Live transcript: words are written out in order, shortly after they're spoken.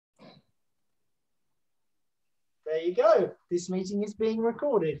There you go. This meeting is being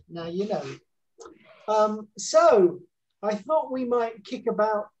recorded. Now you know. So I thought we might kick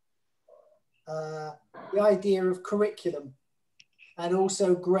about the idea of curriculum and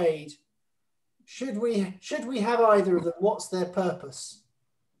also grade. Should we have either of them? What's their purpose?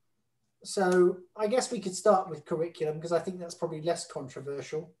 So I guess we could start with curriculum because I think that's probably less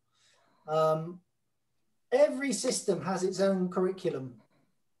controversial. Every system has its own curriculum.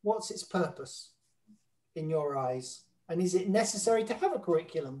 What's its purpose in your eyes? And is it necessary to have a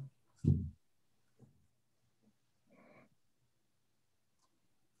curriculum?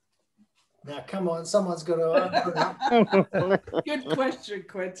 Now, come on, someone's got to. Good question,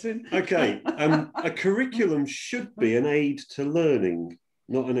 Quentin. Okay, a curriculum should be an aid to learning,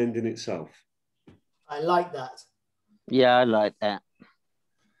 not an end in itself. I like that. Yeah, I like that.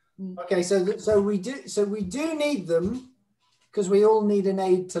 Okay, so we do need them because we all need an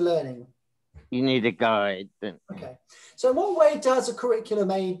aid to learning. You need a guide. Okay, so in what way does a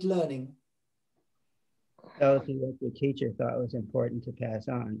curriculum aid learning? Those are what the teacher thought was important to pass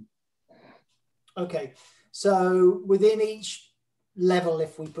on. Okay, so within each level,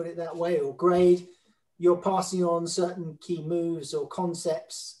 if we put it that way, or grade, you're passing on certain key moves or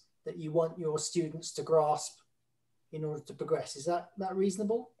concepts that you want your students to grasp in order to progress. Is that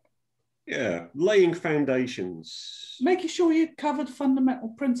reasonable? Yeah, laying foundations. Making sure you covered fundamental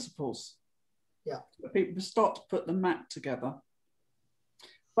principles. Yeah. So people start to put the map together.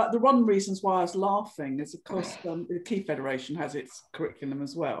 But the one reasons why I was laughing is, of course, the Key Federation has its curriculum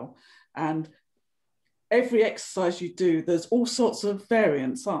as well. And every exercise you do, there's all sorts of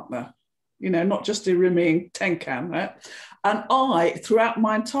variants, aren't there? You know, not just Irimi and Tenkan, right? And I, throughout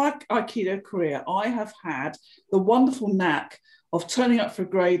my entire Aikido career, I have had the wonderful knack of turning up for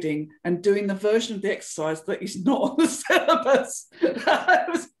grading and doing the version of the exercise that is not on the syllabus. I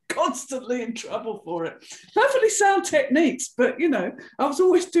was constantly in trouble for it. Perfectly sound techniques, but, you know, I was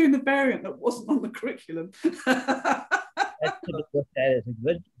always doing the variant that wasn't on the curriculum. That could be looked at as a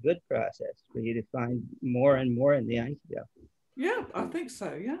good process for you to find more and more in the Aikido. Yeah, I think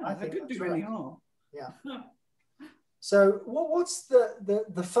so. Yeah, I didn't do any harm. Yeah. So, what's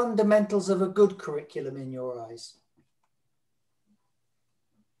the fundamentals of a good curriculum in your eyes?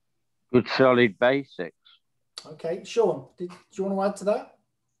 Good solid basics. Okay, Sean, do you want to add to that?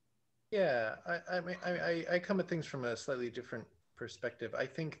 Yeah, I come at things from a slightly different perspective. I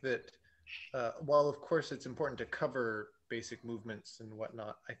think that while of course it's important to cover basic movements and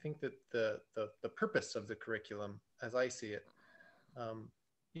whatnot, I think that the purpose of the curriculum, as I see it,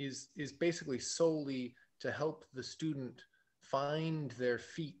 is basically solely to help the student find their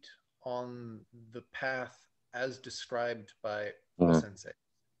feet on the path as described by Sensei,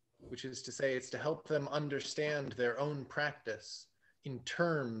 which is to say it's to help them understand their own practice in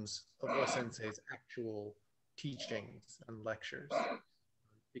terms of Sensei's actual teachings and lectures.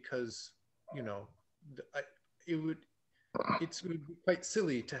 Because, you know, it would be quite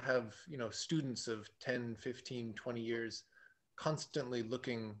silly to have, you know, students of 10, 15, 20 years constantly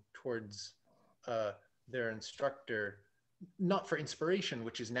looking towards their instructor, not for inspiration,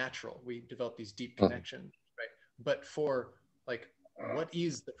 which is natural. We develop these deep connections, right? But for like, what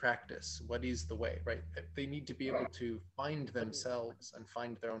is the practice? What is the way, right? They need to be able to find themselves and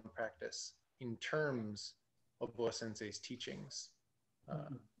find their own practice in terms of Boa Sensei's teachings,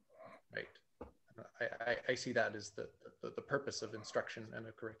 right? I see that as the purpose of instruction and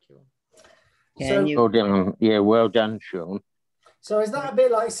a curriculum. Well done. Yeah, well done, Sean. So is that a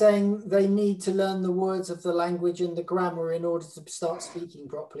bit like saying they need to learn the words of the language and the grammar in order to start speaking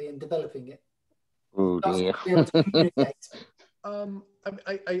properly and developing it? Oh dear.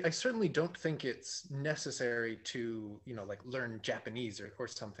 I certainly don't think it's necessary to, you know, like learn Japanese or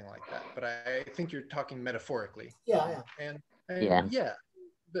something like that. But I think you're talking metaphorically. Yeah. And yeah.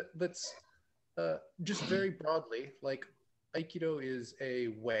 That's just very broadly, like Aikido is a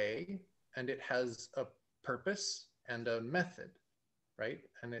way and it has a purpose and a method, right?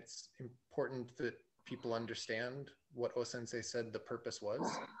 And it's important that people understand what O-sensei said the purpose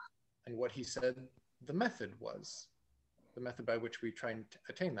was and what he said the method was, the method by which we try and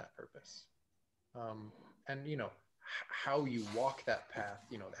attain that purpose. And, you know, how you walk that path,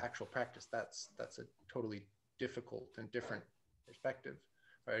 you know, the actual practice, that's a totally difficult and different perspective,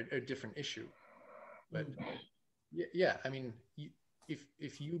 or a different issue. But yeah, I mean,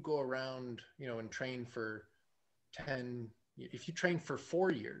 if you go around, you know, and train for if you train for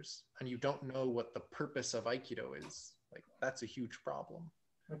 4 years and you don't know what the purpose of Aikido is, like, that's a huge problem.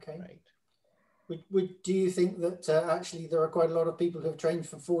 Okay. Right. Do you think that actually there are quite a lot of people who have trained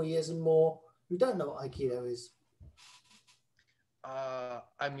for 4 years and more who don't know what Aikido is?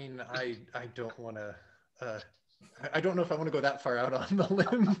 I mean, I don't want to I don't know if I want to go that far out on the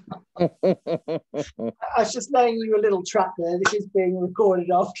limb. I was just laying you a little trap there. This is being recorded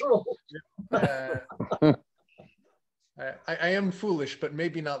after all. I am foolish, but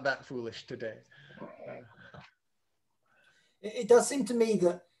maybe not that foolish today. It does seem to me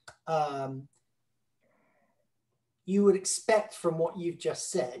that you would expect from what you've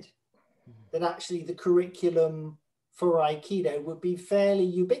just said that actually the curriculum for Aikido would be fairly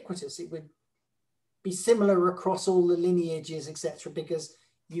ubiquitous. It would be similar across all the lineages, etc., because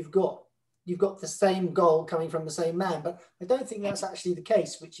you've got the same goal coming from the same man. But I don't think that's actually the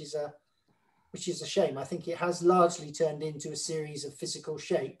case, which is a shame. I think it has largely turned into a series of physical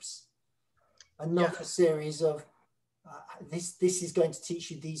shapes and not a series of this is going to teach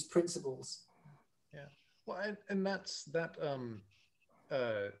you these principles. Yeah, well, and that's that.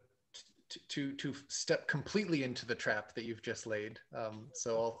 To step completely into the trap that you've just laid.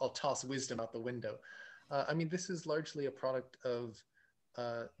 So I'll toss wisdom out the window. I mean, this is largely a product of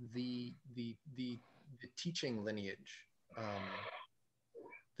the teaching lineage,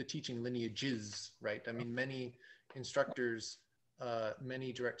 the teaching lineages, right? I mean, many instructors,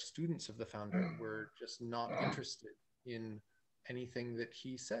 many direct students of the founder were just not interested in anything that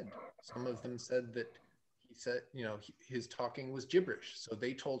he said. Some of them said that he said, you know, his talking was gibberish. So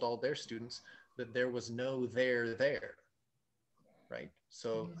they told all their students that there was no there, right?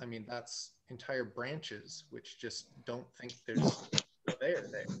 So, I mean, that's entire branches which just don't think there's there.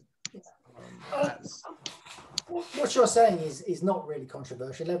 What you're saying is not really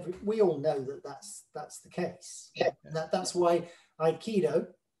controversial. We all know that that's the case. Yeah. That's why Aikido,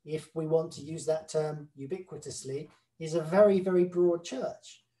 if we want to use that term ubiquitously, is a very, very broad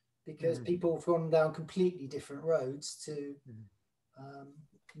church, because people have gone down completely different roads to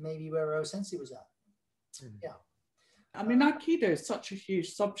maybe where Osensi was at. Yeah. I mean, Aikido is such a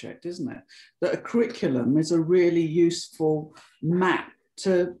huge subject, isn't it? That a curriculum is a really useful map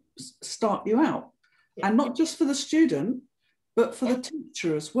to start you out. Yeah. And not just for the student, but for the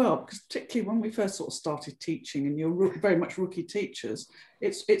teacher as well, because particularly when we first sort of started teaching and you're very much rookie teachers,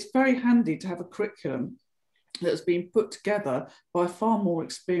 it's very handy to have a curriculum that's been put together by far more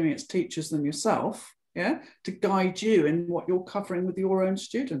experienced teachers than yourself, yeah, to guide you in what you're covering with your own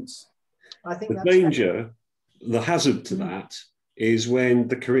students. I think the danger, the hazard to that is when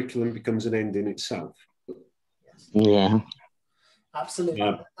the curriculum becomes an end in itself. Yeah.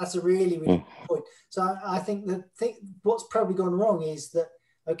 Absolutely. That's a really, really good point. So I think what's probably gone wrong is that,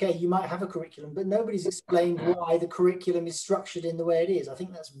 okay, you might have a curriculum, but nobody's explained why the curriculum is structured in the way it is. I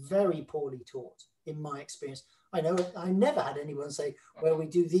think that's very poorly taught in my experience. I know I never had anyone say, well, we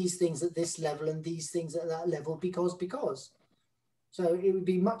do these things at this level and these things at that level because. So it would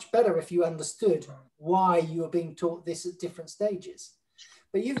be much better if you understood why you are being taught this at different stages.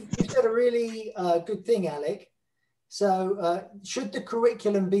 But you've said a really good thing, Alec. So should the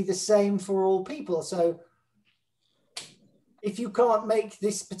curriculum be the same for all people? So if you can't make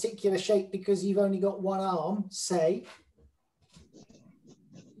this particular shape because you've only got one arm, say,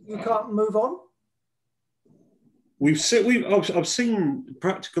 you can't move on? I've seen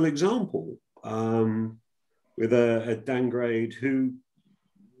practical example with a downgrade who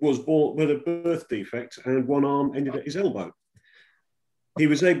was born with a birth defect and one arm ended at his elbow. He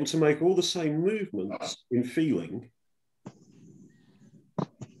was able to make all the same movements in feeling,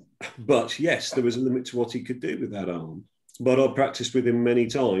 but yes, there was a limit to what he could do with that arm. But I practiced with him many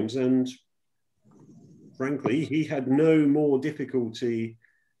times, and frankly, he had no more difficulty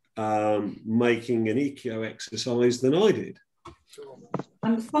making an Ikkyo exercise than I did.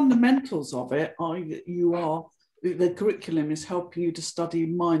 And the fundamentals of it are the curriculum is helping you to study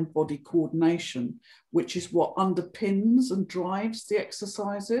mind-body coordination, which is what underpins and drives the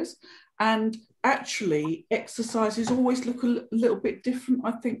exercises. And actually, exercises always look a little bit different,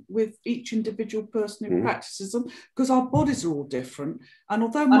 I think, with each individual person who practices them, because our bodies are all different. And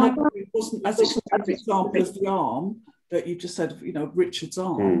although my body wasn't as example as the arm that you just said, you know, Richard's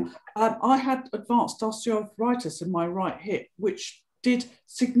arm, I had advanced osteoarthritis in my right hip, which did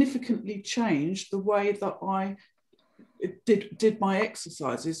significantly change the way that I did my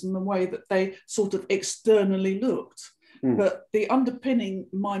exercises and the way that they sort of externally looked. But the underpinning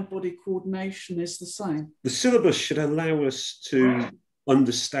mind-body coordination is the same. The syllabus should allow us to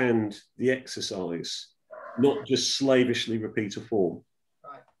understand the exercise, not just slavishly repeat a form.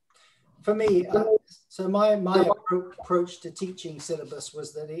 Right. For me, so my approach to teaching syllabus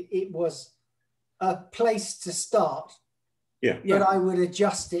was that it was a place to start. Yeah. But I would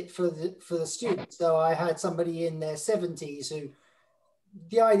adjust it for the students. So I had somebody in their 70s who,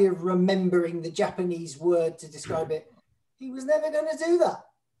 the idea of remembering the Japanese word to describe it, he was never going to do that.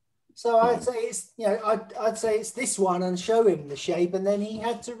 So I'd say it's, you know, I'd say it's this one and show him the shape, and then he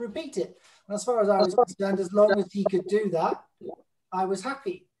had to repeat it. And as far as I was concerned, as long as he could do that, I was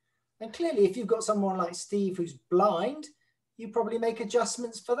happy. And clearly, if you've got someone like Steve who's blind, you probably make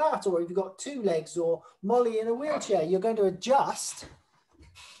adjustments for that. Or if you've got 2 legs, or Molly in a wheelchair, you're going to adjust,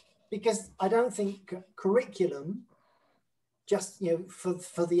 because I don't think curriculum, just, you know,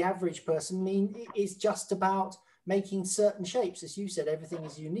 for the average person, it's just about making certain shapes. As you said, everything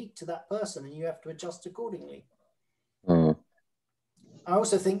is unique to that person, and you have to adjust accordingly. I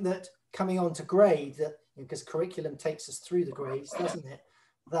also think that coming on to grade, that because curriculum takes us through the grades, doesn't it?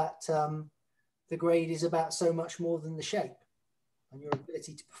 That the grade is about so much more than the shape and your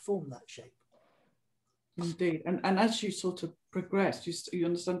ability to perform that shape. Indeed, and as you sort of progress, you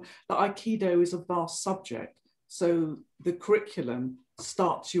understand that Aikido is a vast subject. So the curriculum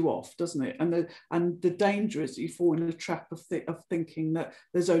starts you off, doesn't it? And the danger is that you fall in a trap of thinking that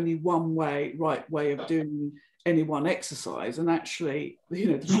there's only one right way of doing any one exercise. And actually,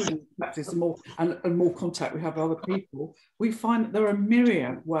 you know, the more we practice, the more and more contact we have with other people, we find that there are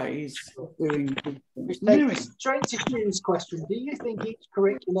myriad ways of doing things. Straight to Hugh's question: do you think each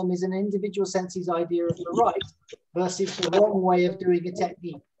curriculum is an individual sensee's idea of the right versus the wrong way of doing a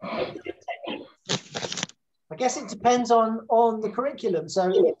technique? I guess it depends on the curriculum.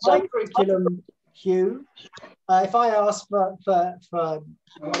 So if my curriculum, Hugh, if I ask for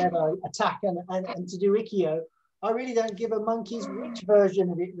whatever attack and to do Ikkyo, I really don't give a monkey's which version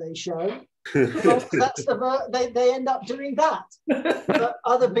of it they show. That's they end up doing that. But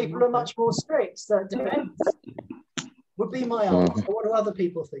other people are much more strict, so it depends. Would be my answer. What do other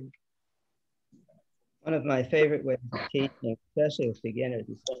people think? One of my favorite ways of teaching, especially with beginners,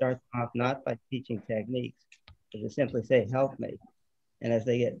 is to start off not by teaching techniques, but to simply say, "Help me." And as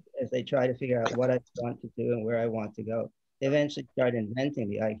they try to figure out what I want to do and where I want to go, they eventually start inventing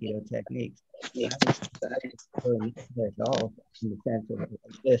the Aikido techniques. At all in the sense of a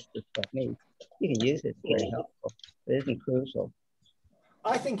list of techniques. You can use it; it's very helpful. It isn't crucial.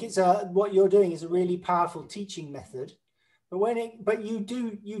 I think it's what you're doing is a really powerful teaching method. But you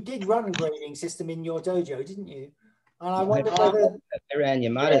did run a grading system in your dojo, didn't you? And I wonder whether I ran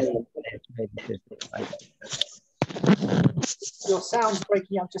Yamada's grading system. Your sound's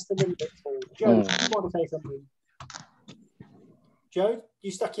breaking up just a little bit, Paul. Joe, do you want to say something? Joe,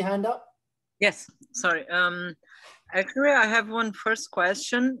 you stuck your hand up? Yes, sorry. Actually, I have one first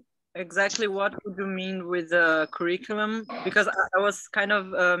question. Exactly what would you mean with the curriculum? Because I was kind of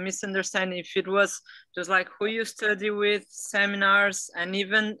misunderstanding if it was just like who you study with, seminars,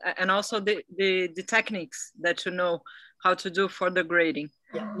 and also the techniques that you know how to do for the grading.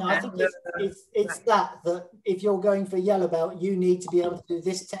 Yeah, no, I think it's that if you're going for yellow belt, you need to be able to do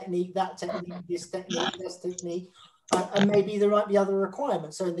this technique, that technique, this technique, and maybe there might be other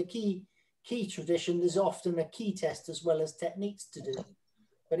requirements. So in the key tradition, there's often a key test as well as techniques to do.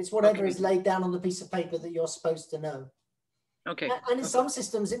 But it's whatever is laid down on the piece of paper that you're supposed to know. Okay. And in some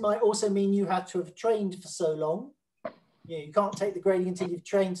systems, it might also mean you have to have trained for so long. You can't take the grading until you've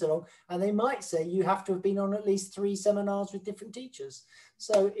trained so long. And they might say you have to have been on at least 3 seminars with different teachers.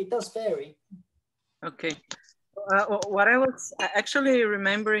 So it does vary. Okay. What I was actually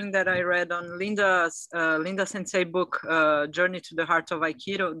remembering that I read on Linda Sensei book, Journey to the Heart of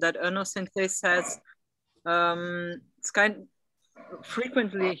Aikido, that Ano Sensei says it's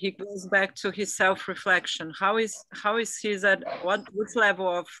frequently he goes back to his self-reflection. How is he at which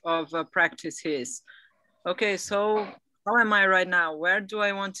level of practice he is? Okay, so how am I right now? Where do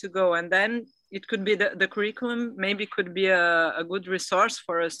I want to go? And then it could be the curriculum maybe could be a good resource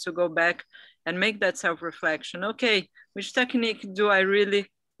for us to go back and make that self-reflection. Okay, which technique do I really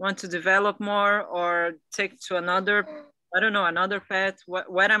want to develop more or take to another, I don't know, another path?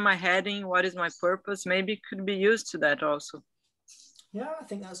 Where am I heading? What is my purpose? Maybe it could be used to that also. Yeah, I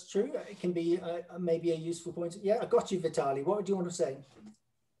think that's true. It can be maybe a useful point. Yeah, I got you, Vitaly. What do you want to say?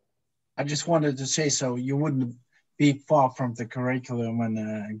 I just wanted to say, so you wouldn't be far from the curriculum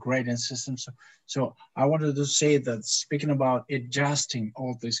and grading system. So I wanted to say that speaking about adjusting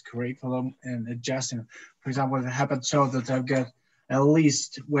all this curriculum and adjusting, for example, it happened so that I've got at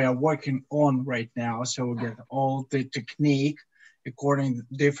least we're working on right now. So we get all the technique according to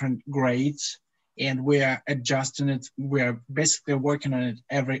different grades, and we are adjusting it. We are basically working on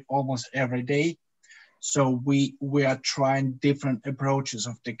it almost every day. So we are trying different approaches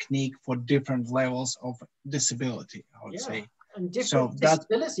of technique for different levels of disability, I would say. And different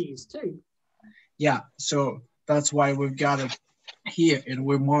disabilities too. Yeah, so that's why we've got it here, and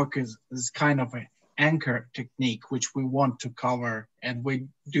we mark as kind of an anchor technique, which we want to cover, and we're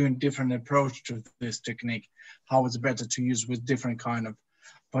doing different approach to this technique, how it's better to use with different kind of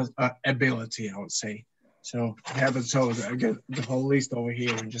ability, I would say. So I have it, so I get the whole list over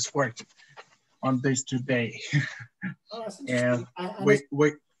here. We just worked on this today. Oh, that's And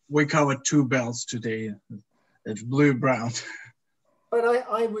interesting. we covered 2 belts today. It's blue, brown. But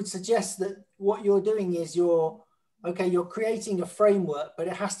I would suggest that what you're doing is you're creating a framework, but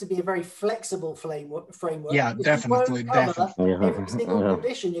it has to be a very flexible framework. Yeah, definitely, definitely. Every single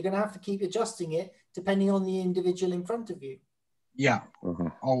condition. You're going to have to keep adjusting it depending on the individual in front of you. Yeah,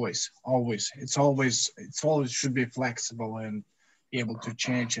 always. It's always should be flexible and be able to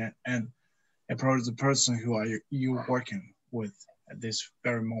change it and approach the person who are you working with at this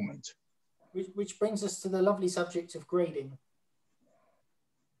very moment. Which brings us to the lovely subject of grading.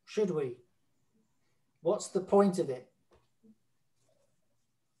 Should we? What's the point of it?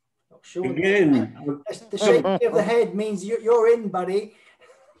 Not sure. Again, The shaking of the head means you're in, buddy.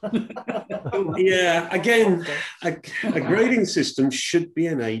 Yeah, again, a grading system should be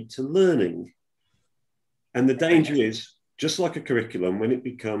an aid to learning. And the danger is, just like a curriculum, when it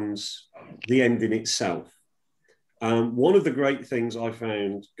becomes the end in itself. One of the great things I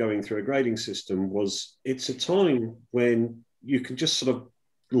found going through a grading system was it's a time when you can just sort of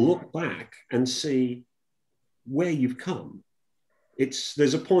look back and see where you've come.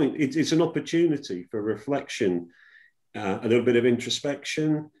 There's a point, it's an opportunity for reflection, a little bit of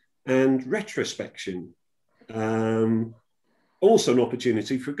introspection and retrospection. Also an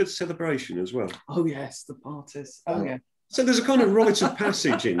opportunity for a good celebration as well. Oh yes, the parties. Oh yeah. So there's a kind of rite of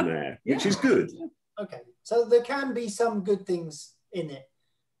passage in there, which is good. Okay, so there can be some good things in it.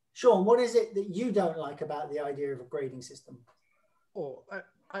 Sean, what is it that you don't like about the idea of a grading system? Oh,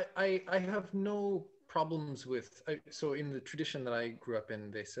 I have no problems with, so in the tradition that I grew up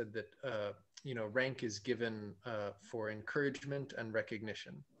in, they said that, rank is given for encouragement and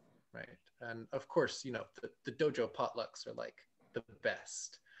recognition, right? And of course, the dojo potlucks are like the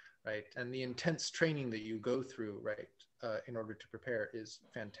best, right? And the intense training that you go through, right, in order to prepare is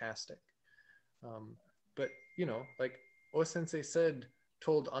fantastic. But, like O-sensei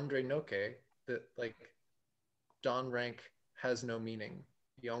told Andre Noke that like Dan rank has no meaning.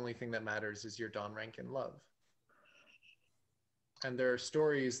 The only thing that matters is your Dan rank in love. And there are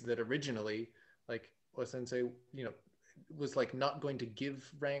stories that originally, like O-sensei, was like not going to give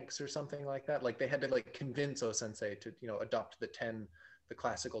ranks or something like that. Like they had to like convince O-sensei to, adopt the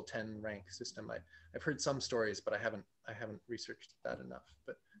classical 10 rank system. I've heard some stories, but I haven't researched that enough.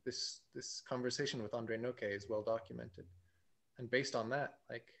 But this conversation with Andre Noke is well documented. And based on that,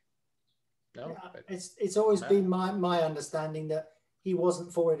 like, no. Yeah, it's always been my understanding that he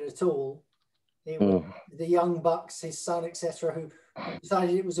wasn't for it at all. It was the young bucks, his son, etc., who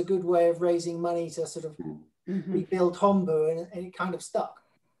decided it was a good way of raising money to sort of rebuild Hombu, and it kind of stuck.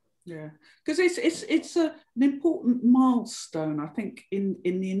 Yeah, because it's an important milestone, I think, in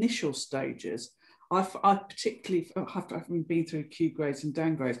the initial stages. I particularly, having been through Q grades and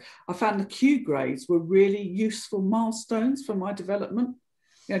Dan grades, I found the Q grades were really useful milestones for my development.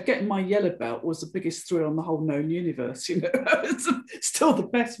 Getting my yellow belt was the biggest thrill in the whole known universe. It's still the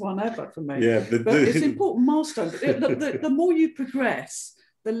best one ever for me. Yeah, but it's an important milestone. The more you progress,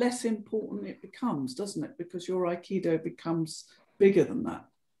 the less important it becomes, doesn't it? Because your Aikido becomes bigger than that.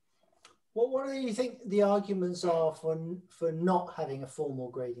 What do you think the arguments are for not having a formal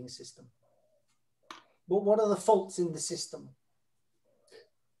grading system? What are the faults in the system?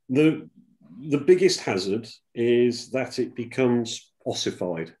 The biggest hazard is that it becomes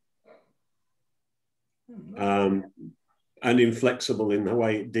ossified and inflexible in the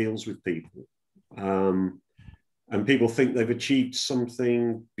way it deals with people. And people think they've achieved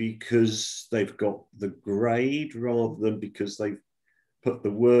something because they've got the grade rather than because they've put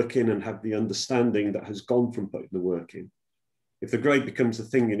the work in and have the understanding that has gone from putting the work in. If the grade becomes a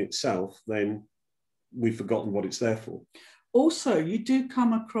thing in itself, then we've forgotten what it's there for. Also, you do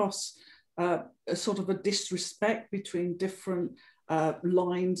come across a sort of a disrespect between different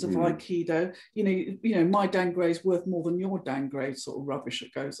lines of Aikido. My Dan grade is worth more than your Dan grade, sort of rubbish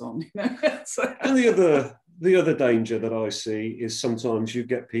that goes on. So. And the other danger that I see is sometimes you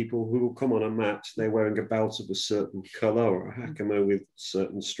get people who will come on a match, they're wearing a belt of a certain colour or a hakama with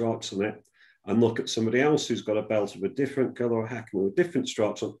certain stripes on it, and look at somebody else who's got a belt of a different colour or hakama with different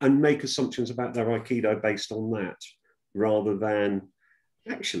stripes on, and make assumptions about their Aikido based on that, rather than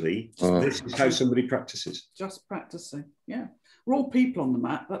actually this is how somebody practices. Just practicing, yeah. We're all people on the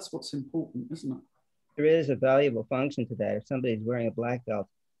mat. That's what's important, isn't it? There is a valuable function to that. If somebody's wearing a black belt,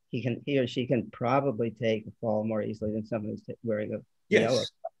 he or she can probably take a fall more easily than somebody who's wearing a yellow.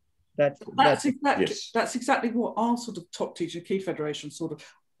 That's exactly what our sort of top teacher Ki Federation sort of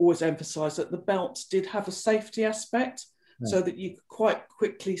always emphasised, that the belts did have a safety aspect, so that you could quite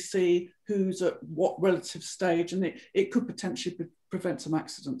quickly see who's at what relative stage, and it could potentially prevent some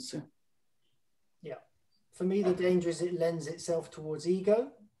accidents. Yeah. For me, the danger is it lends itself towards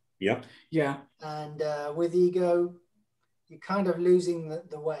ego. Yeah. Yeah. And with ego, you're kind of losing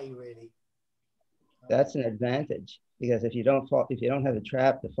the way, really. That's an advantage, because if you don't have a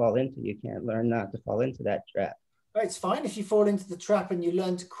trap to fall into, you can't learn not to fall into that trap. Well, it's fine if you fall into the trap and you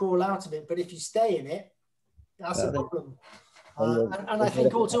learn to crawl out of it, but if you stay in it, that's a problem. And I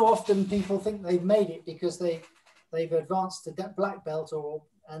think all too often people think they've made it because they've advanced to black belt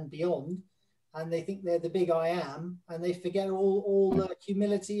and beyond, and they think they're the big I am, and they forget all the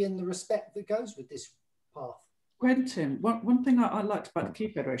humility and the respect that goes with this path. Quentin, one thing I liked about the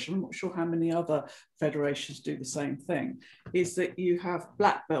Key Federation, I'm not sure how many other federations do the same thing, is that you have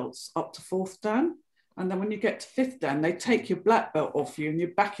black belts up to 4th Dan, and then when you get to 5th Dan, they take your black belt off you and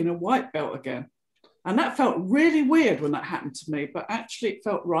you're back in a white belt again. And that felt really weird when that happened to me, but actually it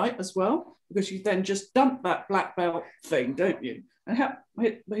felt right as well, because you then just dump that black belt thing, don't you? And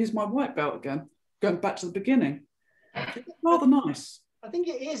here's my white belt again, going back to the beginning. It's rather nice. I think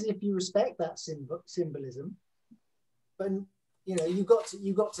it is if you respect that symbolism. But you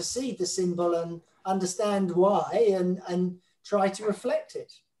got to see the symbol and understand why and try to reflect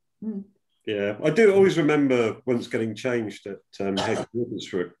it. Yeah, I do always remember once getting changed at headquarters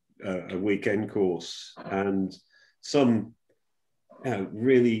for a weekend course, and some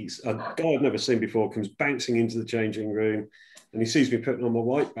really a guy I've never seen before comes bouncing into the changing room, and he sees me putting on my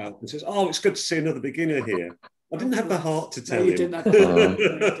white belt and says, "Oh, it's good to see another beginner here." I didn't have the heart to tell him. Didn't have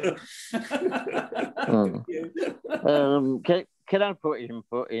the heart. Can I put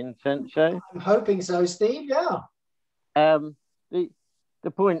input in, Sensei? I'm hoping so, Steve. Yeah. The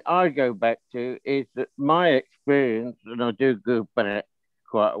point I go back to is that my experience, and I do go back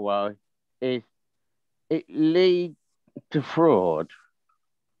quite a while, is it leads to fraud,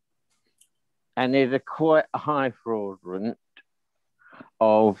 and there's a quite high fraud rate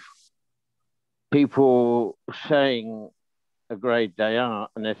of people saying a grade they are,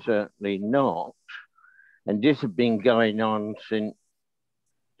 and they're certainly not. And this has been going on since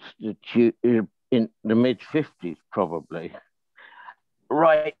in the mid-50s, probably,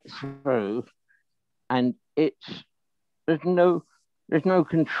 right through. And there's no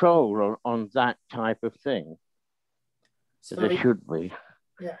control on that type of thing. So there should be.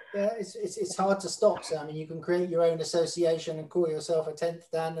 Yeah, it's hard to stop. So I mean, you can create your own association and call yourself a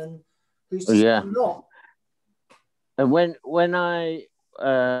 10th Dan, and who's to say you're not? And when I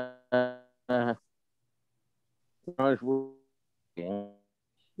was working,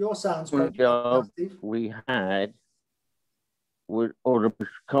 your sounds one job we had or the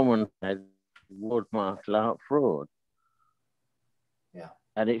common had was martial art fraud. Yeah,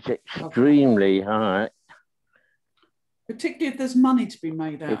 and it's extremely high. Particularly if there's money to be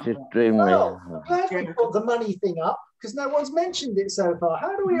made out. It's extremely. Well, I'm glad we brought the money thing up because no one's mentioned it so far.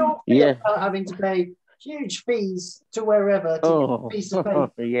 How do we all feel about having to pay huge fees to wherever to get a piece of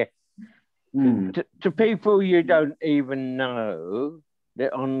paper? Yeah. To people you don't even know,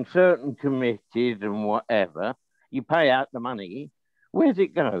 that on certain committees and whatever, you pay out the money. Where's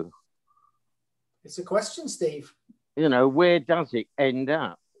it go? It's a question, Steve. You know, where does it end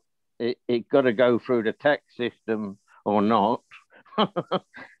up? It got to go through the tax system or not.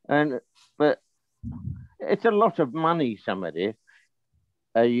 But it's a lot of money, some of this.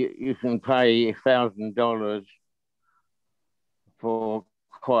 You can pay $1,000 for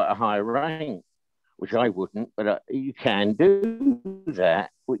quite a high rank, which I wouldn't, but you can do that,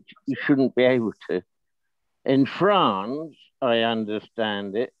 which you shouldn't be able to. In France, I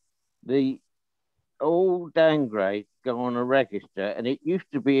understand it, all downgrades go on a register, and it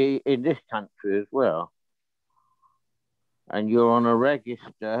used to be in this country as well. And you're on a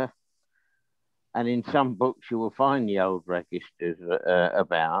register, and in some books you will find the old registers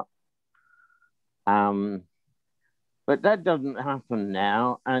about. But that doesn't happen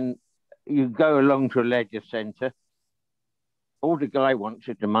now, and you go along to a leisure centre, all the guy wants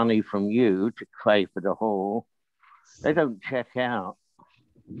is the money from you to pay for the hall. They don't check out.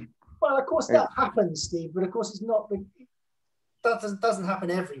 Well, of course that happens, Steve, but of course it's not. That doesn't happen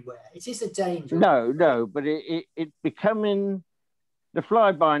everywhere. It is a danger. No, but it's becoming. The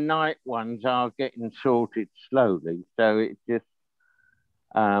fly-by-night ones are getting sorted slowly, so it's just.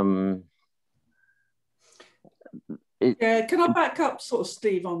 Yeah, can I back up, sort of,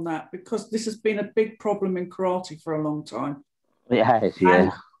 Steve, on that, because this has been a big problem in karate for a long time. It has,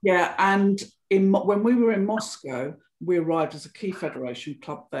 yeah. And when we were in Moscow, we arrived as a Key Federation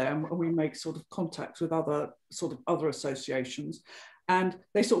club there, and we make sort of contacts with other associations. And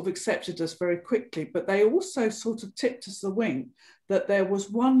they sort of accepted us very quickly, but they also sort of tipped us a wink that there was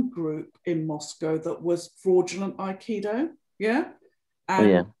one group in Moscow that was fraudulent Aikido, yeah?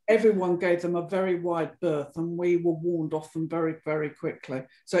 And everyone gave them a very wide berth, and we were warned off them very, very quickly.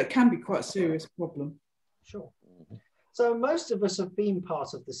 So it can be quite a serious problem. Sure. So most of us have been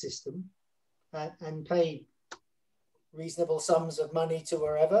part of the system and paid reasonable sums of money to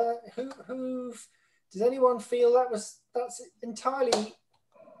wherever. Does anyone feel that's entirely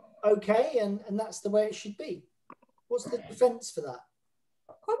okay and that's the way it should be? What's the defense for that?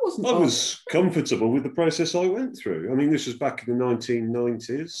 I was comfortable with the process I went through. I mean, this was back in the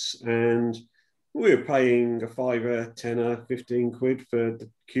 1990s, and we were paying a £5, £10, 15 quid for the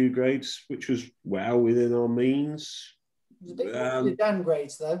Q grades, which was well within our means. It was a bit more for the Dan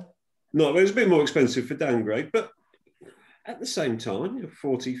grades, though. No, it was a bit more expensive for downgrade, but at the same time,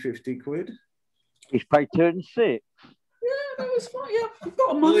 40, 50 quid. He's paid 36. Yeah, that was fine. Yeah, you've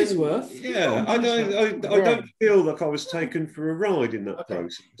got a money's worth. Yeah, I don't feel like I was taken for a ride in that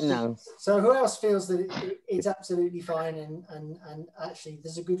process. No. So who else feels that it's absolutely fine and actually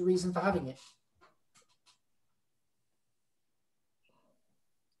there's a good reason for having it?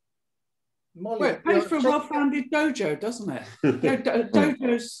 Molly, well, it pays for a well-founded dojo, doesn't it?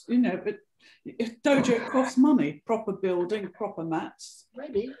 Dojos, you know, but dojo costs money, proper building, proper mats.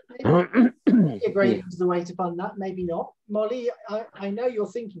 Maybe grading is the way to fund that, maybe not. Molly, I know you're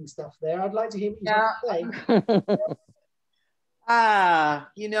thinking stuff there. I'd like to hear what you have to say.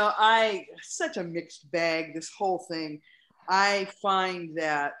 You know, such a mixed bag, this whole thing. I find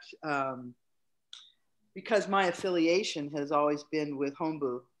that because my affiliation has always been with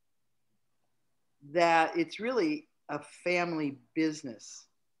Hombu, that it's really a family business.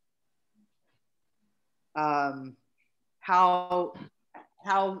 How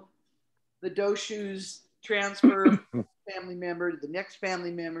the doshus transfer family member to the next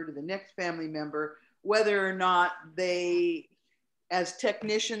family member to the next family member, whether or not they, as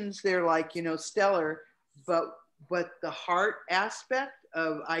technicians, they're like, you know, stellar, but the heart aspect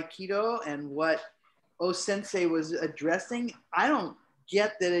of Aikido and what O Sensei was addressing, I don't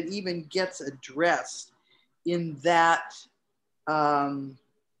get that it even gets addressed in that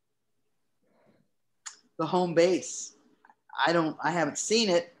the home base. I haven't seen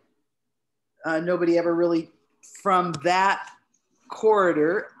it. Nobody ever really from that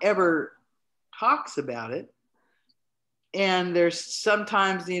corridor ever talks about it. And there's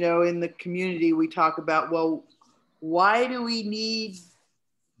sometimes, you know, in the community we talk about, well, why do we need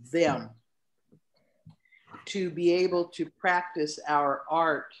them to be able to practice our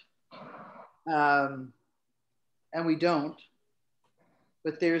art? And we don't.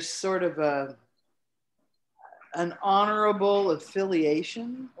 But there's sort of an honorable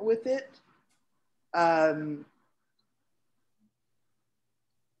affiliation with it. I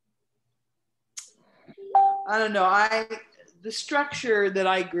don't know. The structure that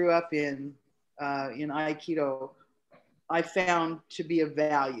I grew up in Aikido, I found to be of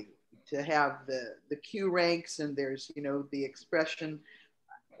value, to have the Q ranks, and there's, you know, the expression,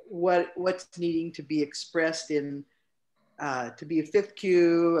 what's needing to be expressed in, to be a 5th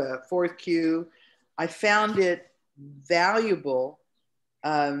Q, a 4th Q. I found it valuable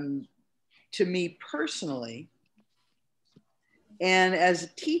to me personally. And as a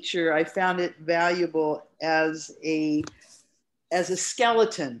teacher, I found it valuable as a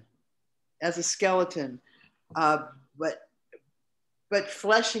skeleton, but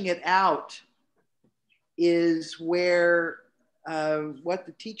fleshing it out is where what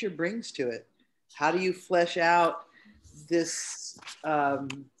the teacher brings to it. How do you flesh out this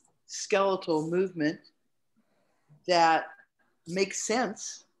skeletal movement that makes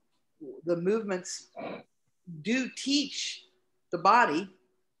sense? The movements do teach the body,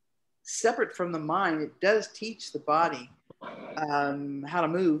 separate from the mind. It does teach the body how to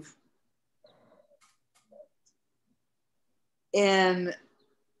move. And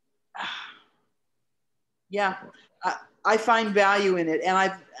yeah, I find value in it. And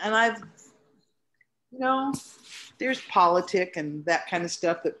I've, you know, there's politic and that kind of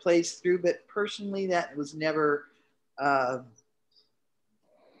stuff that plays through, but personally that was never, I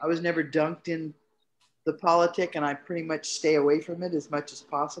was never dunked in the politic, and I pretty much stay away from it as much as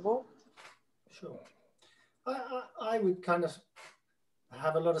possible. Sure. I would kind of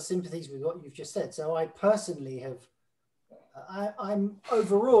have a lot of sympathies with what you've just said. So I personally have, I'm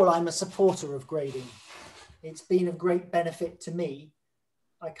a supporter of grading. It's been of great benefit to me.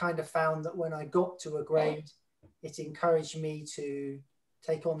 I kind of found that when I got to a grade, it encouraged me to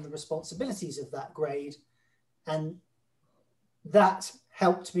take on the responsibilities of that grade. And that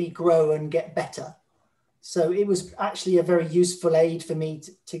helped me grow and get better. So it was actually a very useful aid for me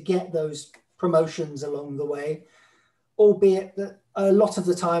to get those promotions along the way, albeit that a lot of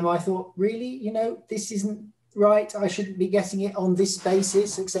the time I thought, really, you know, this isn't right. I shouldn't be getting it on this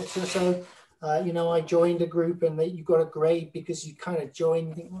basis, etc. So, you know, I joined a group and you got a grade because you kind of join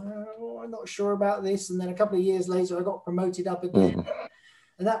and think, well, I'm not sure about this. And then a couple of years later, I got promoted up again.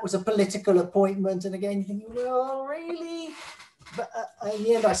 And that was a political appointment. And again, you think, well, really? But in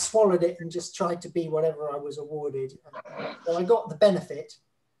the end, I swallowed it and just tried to be whatever I was awarded. So I got the benefit,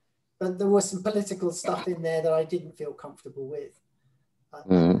 but there was some political stuff in there that I didn't feel comfortable with.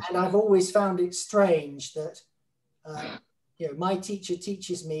 And I've always found it strange that, you know, my teacher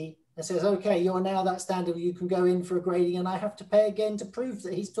teaches me and says, okay, you're now that standard, you can go in for a grading, and I have to pay again to prove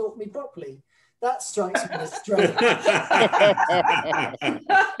that he's taught me properly. That strikes me as strange.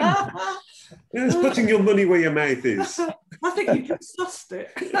 It's putting your money where your mouth is. I think you just sussed it.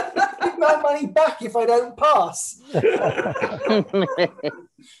 Give my money back if I don't pass. I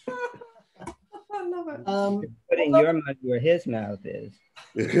love it. Putting your money where his mouth is.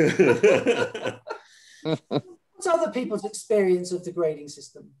 What's other people's experience of the grading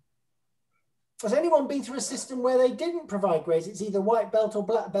system? Has anyone been through a system where they didn't provide grades? It's either white belt or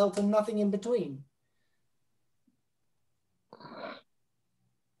black belt and nothing in between.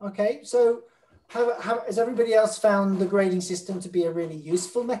 Okay, so has everybody else found the grading system to be a really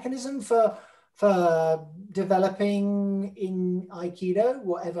useful mechanism for developing in Aikido,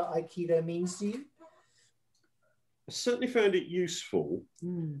 whatever Aikido means to you? I certainly found it useful.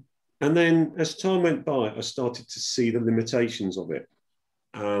 And then as time went by, I started to see the limitations of it.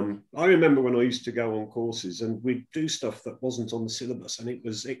 I remember when I used to go on courses and we'd do stuff that wasn't on the syllabus, and it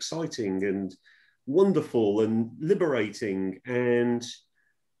was exciting and wonderful and liberating, and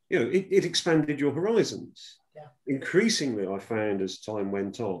you know, it expanded your horizons. Yeah. Increasingly, I found as time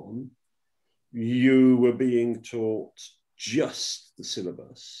went on, you were being taught just the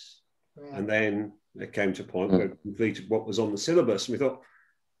syllabus. Yeah. And then it came to a point where we completed what was on the syllabus, and we thought,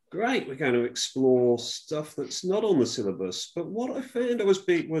 great, we're going to explore stuff that's not on the syllabus. But what I found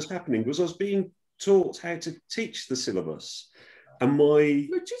was happening was I was being taught how to teach the syllabus, and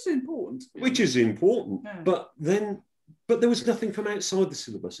which is important. Yeah. But there was nothing from outside the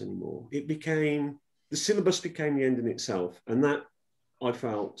syllabus anymore. The syllabus became the end in itself, and that I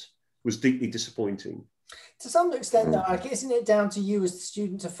felt was deeply disappointing. To some extent, though, isn't it down to you as the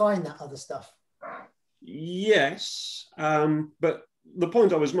student to find that other stuff? Yes, but the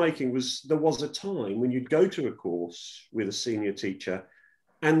point I was making was there was a time when you'd go to a course with a senior teacher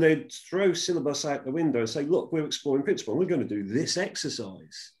and they'd throw syllabus out the window and say, look, we're exploring principle, and we're going to do this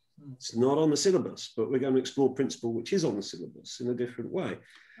exercise. It's not on the syllabus, but we're going to explore principle, which is on the syllabus in a different way. Okay.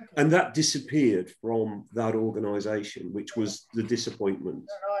 And that disappeared from that organisation, which was the disappointment.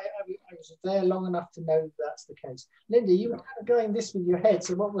 No, I was there long enough to know that's the case. Linda, you were kind of going this with your head,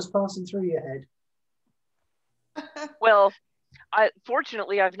 so what was passing through your head? Well,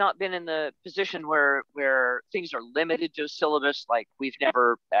 fortunately, I've not been in the position where things are limited to a syllabus. Like, we've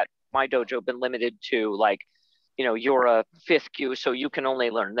never at my dojo been limited to, like, you know, you're a 5th kyu, so you can only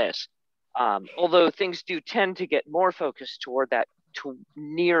learn this. Although things do tend to get more focused toward that, to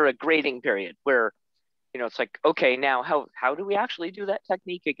near a grading period where, you know, it's like, okay, now how do we actually do that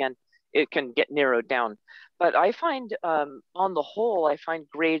technique again? It can get narrowed down. But I find, on the whole, I find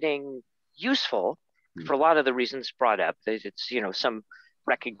grading useful for a lot of the reasons brought up. It's, you know, some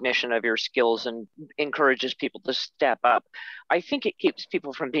recognition of your skills and encourages people to step up. I think it keeps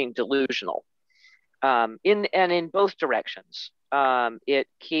people from being delusional, in both directions. It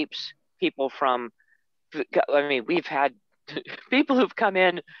keeps people from, I mean, we've had people who've come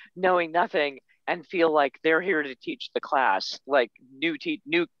in knowing nothing and feel like they're here to teach the class, like new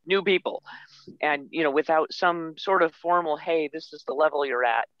people, and, you know, without some sort of formal, hey, this is the level you're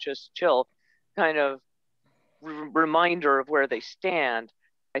at, just chill, kind of reminder of where they stand.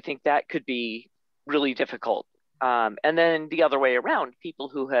 I think that could be really difficult. And then the other way around, people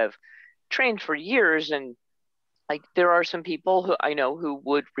who have trained for years, and like, there are some people who I know who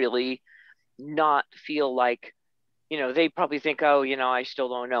would really not feel like, you know, they probably think, oh, you know, I still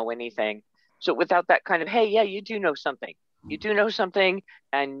don't know anything. So without that kind of, hey, yeah, you do know something,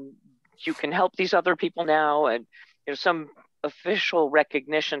 and you can help these other people now, and, you know, some official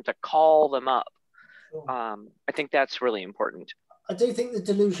recognition to call them up. I think that's really important. I do think the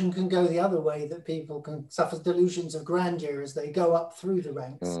delusion can go the other way, that people can suffer delusions of grandeur as they go up through the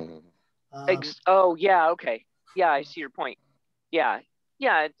ranks. Oh, yeah, okay. Yeah, I see your point. Yeah,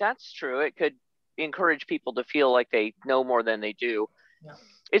 that's true. It could encourage people to feel like they know more than they do. Yeah.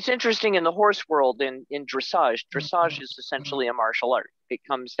 It's interesting in the horse world, in dressage. Dressage is essentially a martial art. It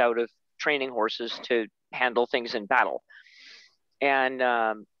comes out of training horses to handle things in battle. And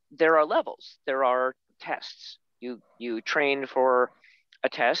there are levels, there are tests. You train for a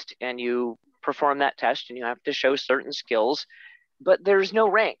test and you perform that test and you have to show certain skills, but there's no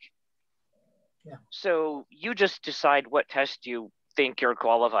rank. Yeah. So you just decide what test you think you're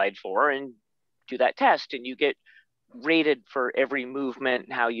qualified for and do that test, and you get rated for every movement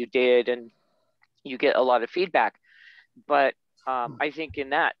and how you did, and you get a lot of feedback. But I think in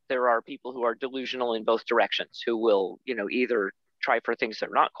that there are people who are delusional in both directions, who will, you know, either try for things they're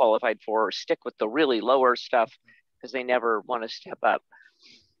not qualified for or stick with the really lower stuff because they never want to step up.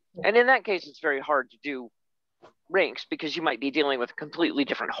 And in that case, it's very hard to do ranks because you might be dealing with a completely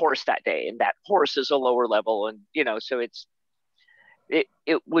different horse that day, and that horse is a lower level, and you know, so it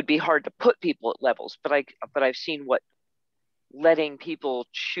would be hard to put people at levels. But I've seen what letting people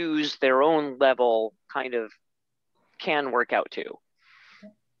choose their own level kind of can work out too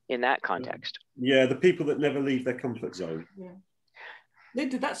in that context. Yeah, the people that never leave their comfort zone. Yeah.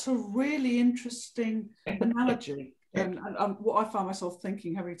 Linda, that's a really interesting analogy. And what I find myself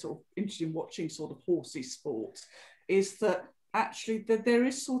thinking, having sort of interested in watching sort of horsey sports, is that actually there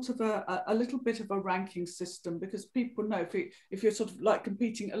is sort of a little bit of a ranking system, because people know if you're sort of like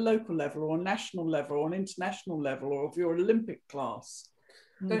competing at a local level or a national level or an international level, or if you're Olympic class,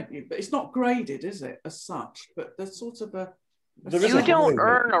 don't you? But it's not graded, is it, as such? But there's sort of you don't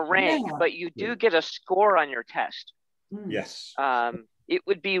earn a rank, but you do get a score on your test. Yes. It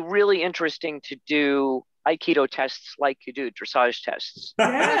would be really interesting to do Aikido tests like you do dressage tests.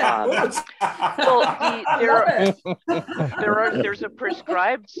 Yeah. Well, there's a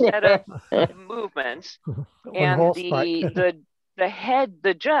prescribed set of movements, and the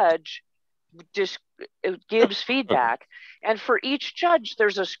judge just gives feedback, and for each judge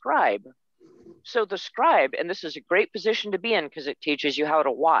there's a scribe. So the scribe, and this is a great position to be in because it teaches you how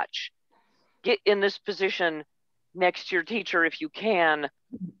to watch. Get in this position next to your teacher if you can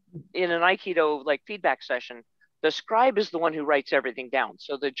in an Aikido like feedback session. The scribe is the one who writes everything down.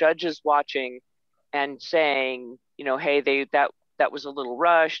 So the judge is watching and saying, you know, hey, that was a little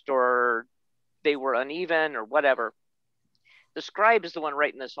rushed, or they were uneven, or whatever. The scribe is the one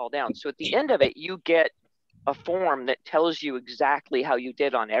writing this all down. So at the end of it, you get a form that tells you exactly how you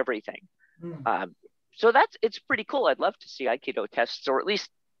did on everything. So it's pretty cool. I'd love to see Aikido tests, or at least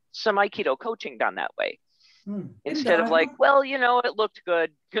some Aikido coaching done that way. Instead of like, well, you know, it looked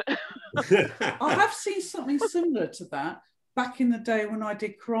good. I have seen something similar to that back in the day when I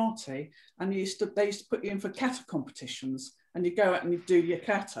did karate, and they used to put you in for kata competitions, and you go out and you do your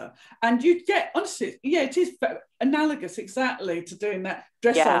kata, and you get, honestly, yeah, it is analogous exactly to doing that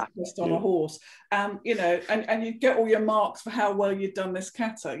dressage test on a horse, you know, and you get all your marks for how well you've done this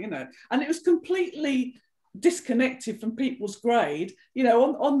kata, you know, and it was completely disconnected from people's grade, you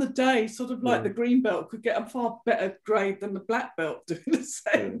know, on the day, sort of like the green belt could get a far better grade than the black belt doing the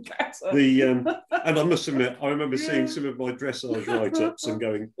same kata. And I must admit, I remember seeing some of my dressage write-ups and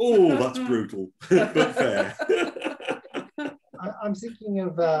going, oh, that's brutal, but fair. I'm thinking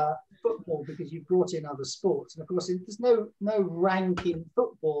of football, because you brought in other sports, and of course there's no rank in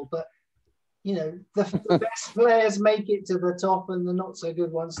football, but you know, the best players make it to the top, and the not so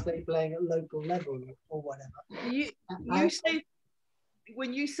good ones stay playing at local level or whatever. You say,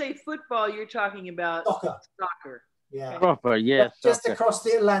 when you say football, you're talking about soccer. Yeah, proper, yes. Just across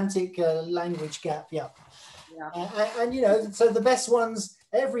the Atlantic language gap, yeah. And you know, so the best ones,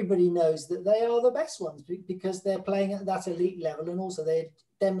 everybody knows that they are the best ones because they're playing at that elite level, and also they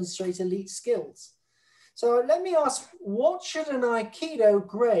demonstrate elite skills. So let me ask, what should an Aikido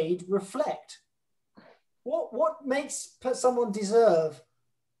grade reflect? What makes someone deserve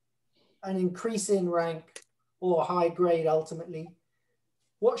an increase in rank or high grade ultimately?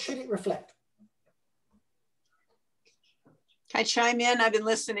 What should it reflect? Can I chime in? I've been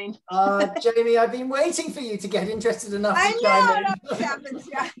listening. Jamie, I've been waiting for you to get interested enough to chime in. That happens,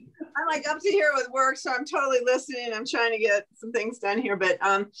 yeah. I'm like up to here with work, so I'm totally listening. I'm trying to get some things done here, but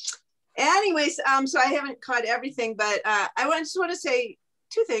anyways, so I haven't caught everything, but I just want to say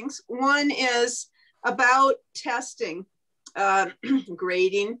two things. One is about testing,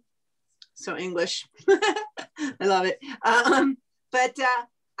 grading. So English, I love it. But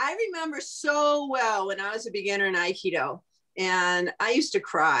I remember so well when I was a beginner in Aikido, and I used to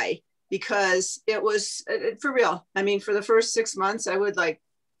cry because it was for real. I mean, for the first 6 months, I would like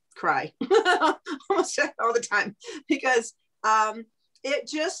cry almost all the time because it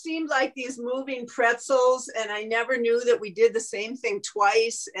just seemed like these moving pretzels, and I never knew that we did the same thing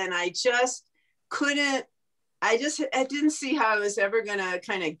twice. And I just couldn't, I didn't see how I was ever going to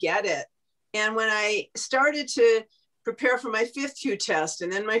kind of get it. And when I started to prepare for my 5th Q test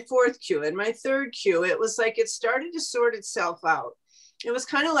and then my 4th Q and my 3rd Q. It was like it started to sort itself out. It was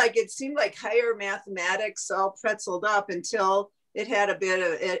kind of like, it seemed like higher mathematics all pretzeled up until it had a bit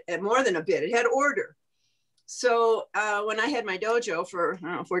of it, more than a bit, it had order. So when I had my dojo for, I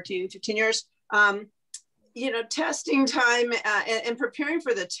don't know, 14, 15 years, you know, testing time and preparing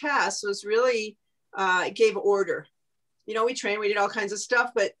for the test was really, it gave order. You know, we trained, we did all kinds of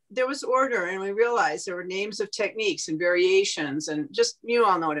stuff, but there was order, and we realized there were names of techniques and variations, and just, you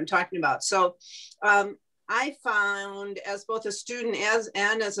all know what I'm talking about. So I found, as both a student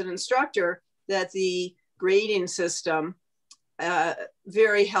and as an instructor, that the grading system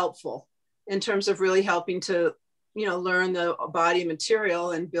very helpful in terms of really helping to, you know, learn the body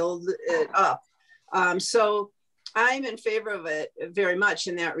material and build it up. So I'm in favor of it very much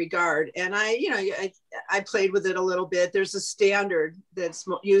in that regard. And I played with it a little bit. There's a standard that's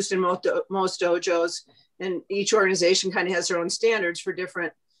used in most dojos, and each organization kind of has their own standards for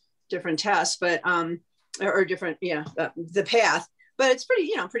different tests, but, or different, the path, but it's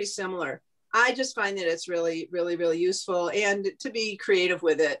pretty, pretty similar. I just find that it's really, really, really useful. And to be creative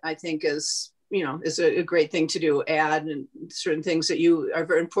with it, I think is a great thing to do, add and certain things that are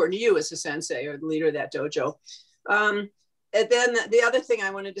very important to you as a sensei or the leader of that dojo. And then the other thing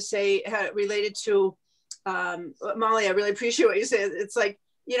I wanted to say related to Molly, I really appreciate what you said. It's like,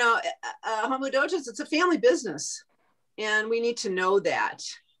 Hombu Dojos, it's a family business, and we need to know that.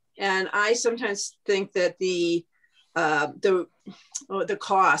 And I sometimes think that the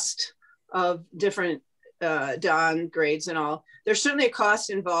cost of different Dan grades and all, there's certainly a cost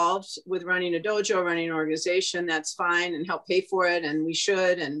involved with running a dojo, running an organization. That's fine, and help pay for it, and we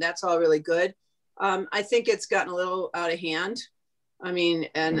should, and that's all really good. I think it's gotten a little out of hand. I mean,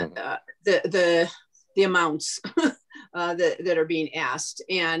 and the amounts that are being asked,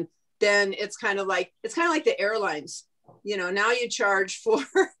 and then it's kind of like the airlines. Now you charge for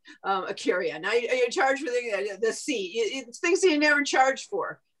a carry-on. Now you charge for the seat. It's things that you never charged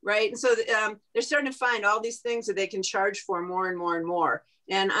for, right? And so they're starting to find all these things that they can charge for more and more and more.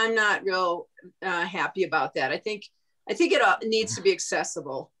 And I'm not real happy about that. I think it needs to be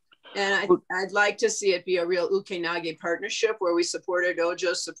accessible. And I'd like to see it be a real uke-nage partnership where we support our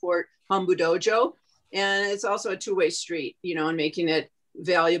dojo, support Hombu Dojo. And it's also a two-way street, and making it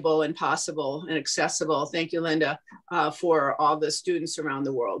valuable and possible and accessible. Thank you, Linda, for all the students around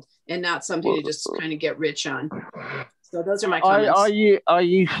the world, and not something to just kind of get rich on. So those are my comments. Are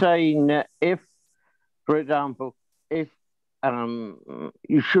you saying that if, for example, if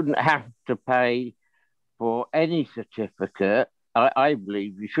you shouldn't have to pay for any certificate, I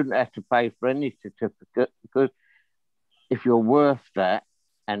believe you shouldn't have to pay for any certificate, because if you're worth that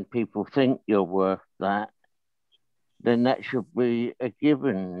and people think you're worth that, then that should be a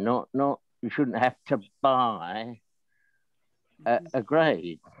given. Not you shouldn't have to buy a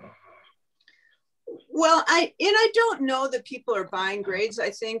grade. Well, I don't know that people are buying grades. I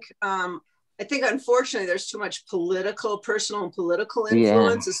think unfortunately there's too much personal and political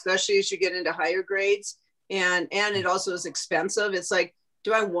influence, especially as you get into higher grades. And it also is expensive. It's like,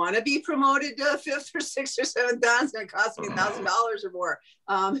 do I want to be promoted to 5th or 6th or 7th dan? It's going to cost me $1,000 or more.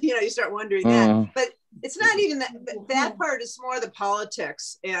 You start wondering that. But it's not even that. That part is more the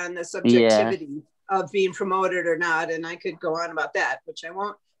politics and the subjectivity of being promoted or not. And I could go on about that, which I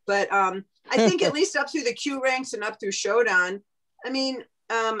won't. But I think at least up through the Q ranks and up through Shodan, I mean,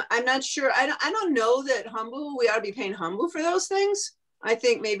 I'm not sure. I don't know that we ought to be paying Hombu for those things. I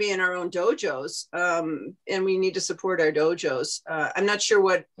think maybe in our own dojos, and we need to support our dojos. I'm not sure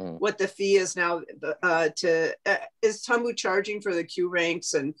what the fee is now. Is Hombu charging for the Q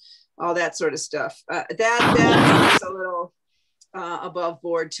ranks and all that sort of stuff? That is a little above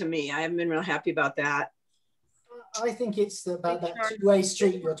board to me. I haven't been real happy about that. I think it's about that two-way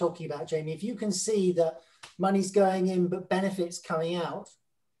street you're talking about, Jamie. If you can see that money's going in but benefits coming out,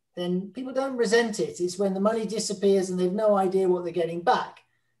 then people don't resent it. It's when the money disappears and they've no idea what they're getting back,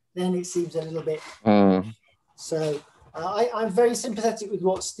 then it seems a little bit. So I'm very sympathetic with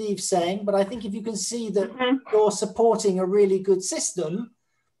what Steve's saying, but I think if you can see that you're supporting a really good system,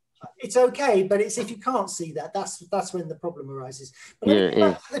 it's okay. But it's if you can't see that, that's when the problem arises. But let me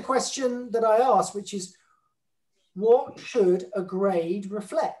go back to the question that I asked, which is, what should a grade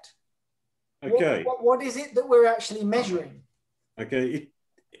reflect? Okay. What is it that we're actually measuring? Okay.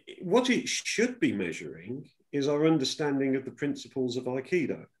 What it should be measuring is our understanding of the principles of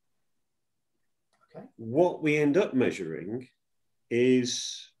Aikido. Okay. What we end up measuring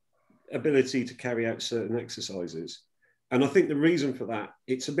is ability to carry out certain exercises. And I think the reason for that,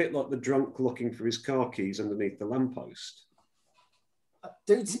 it's a bit like the drunk looking for his car keys underneath the lamppost.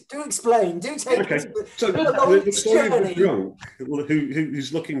 Do explain. Do take Okay. us So along the this story of the journey. drunk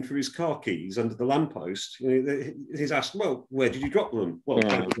who's looking for his car keys under the lamppost, he's asked, well, where did you drop them? Well,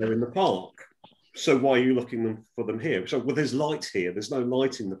 they're in the park. So why are you looking for them here? So, well, there's light here. There's no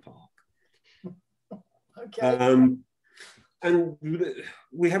light in the park. Okay. And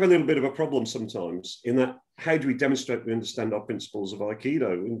we have a little bit of a problem sometimes in that, how do we demonstrate we understand our principles of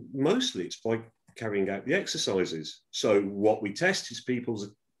Aikido? And mostly it's by carrying out the exercises. So what we test is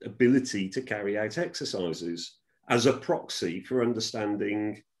people's ability to carry out exercises as a proxy for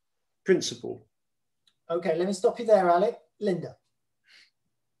understanding principle. Okay, let me stop you there, Alec. Linda.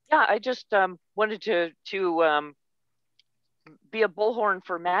 Yeah, I just wanted to be a bullhorn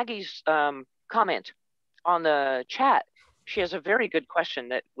for Maggie's comment on the chat. She has a very good question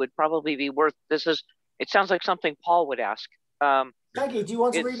that would probably be worth. It sounds like something Paul would ask. Maggie, do you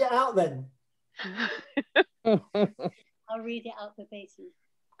want to read it out then? I'll read it out verbatim.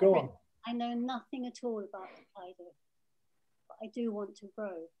 Go on. I know nothing at all about Aikido, but I do want to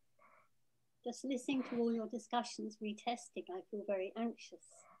grow. Just listening to all your discussions retesting, I feel very anxious.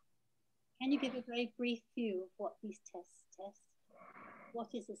 Can you give a very brief view of what these tests test?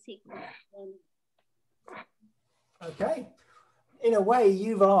 What is the sequence of learning? Okay. In a way,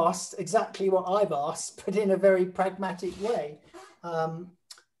 you've asked exactly what I've asked, but in a very pragmatic way.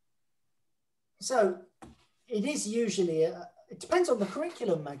 So it is usually, it depends on the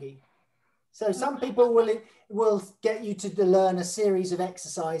curriculum, Maggie. So some people will get you to learn a series of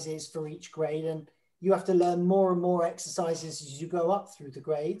exercises for each grade, and you have to learn more and more exercises as you go up through the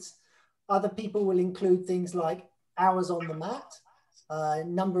grades. Other people will include things like hours on the mat,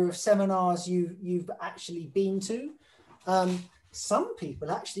 number of seminars you've actually been to. Some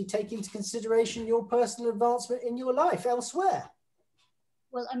people actually take into consideration your personal advancement in your life elsewhere.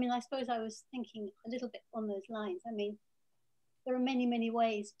 Well, I mean, I suppose I was thinking a little bit on those lines. I mean, there are many, many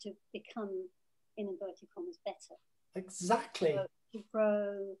ways to become, in inverted commas, better. Exactly. To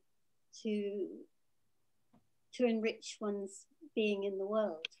grow, to enrich one's being in the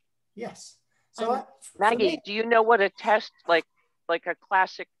world. Yes. So Maggie, do you know what a test, like a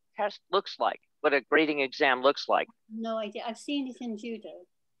classic test looks like? What a grading exam looks like? No idea. I've seen it in judo.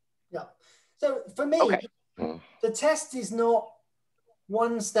 Yeah. So for me, the test is not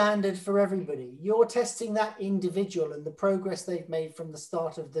one standard for everybody. You're testing that individual and the progress they've made from the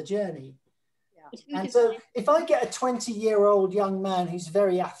start of the journey. Yeah. And so if I get a 20-year-old young man who's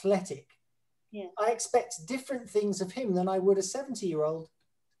very athletic, I expect different things of him than I would a 70-year-old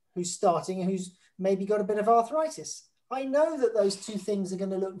who's starting and who's maybe got a bit of arthritis. I know that those two things are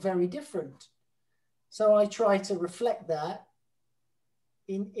going to look very different. So I try to reflect that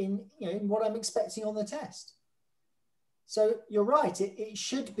in what I'm expecting on the test. So you're right, it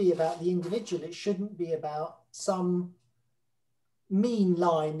should be about the individual. It shouldn't be about some mean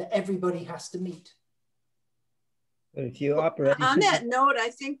line that everybody has to meet. But if you operate... On that note, I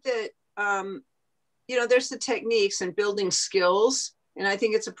think that, there's the techniques and building skills. And I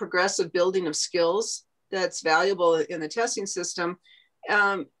think it's a progressive building of skills that's valuable in the testing system.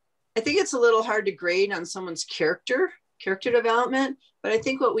 I think it's a little hard to grade on someone's character development, but I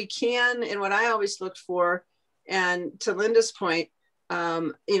think what we can, and what I always looked for, and to Linda's point, we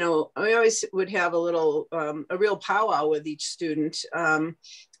always would have a real powwow with each student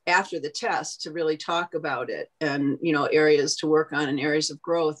after the test to really talk about it and, areas to work on and areas of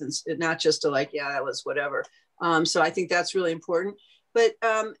growth, and not just to that was whatever. So I think that's really important. But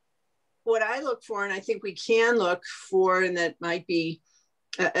what I look for, and I think we can look for, and that might be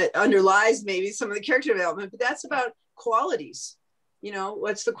underlies maybe some of the character development, but that's about qualities.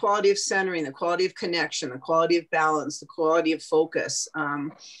 What's the quality of centering, the quality of connection, the quality of balance, the quality of focus,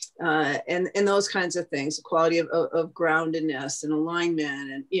 and those kinds of things, the quality of groundedness and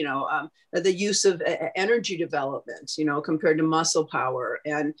alignment, and, the use of energy development, compared to muscle power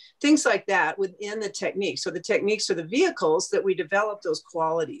and things like that within the technique. So the techniques are the vehicles that we develop those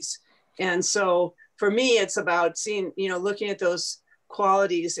qualities. And so for me, it's about seeing, looking at those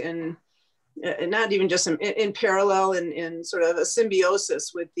qualities and not even just in parallel, in sort of a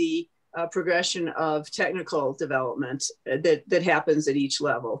symbiosis with the progression of technical development that happens at each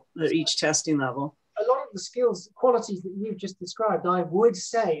level, at each testing level. A lot of the skills, qualities that you've just described, I would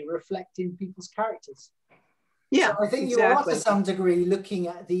say reflect in people's characters. Yeah, so I think exactly. You are to some degree looking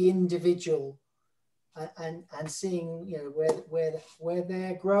at the individual and seeing where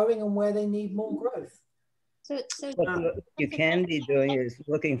they're growing and where they need more growth. What you can be doing is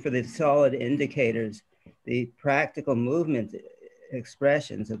looking for the solid indicators, the practical movement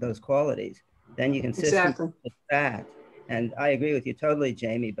expressions of those qualities. Then you can systematize that. And I agree with you totally,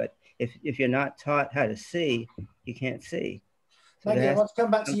 Jamie, but if you're not taught how to see, you can't see. So Maggie, I want to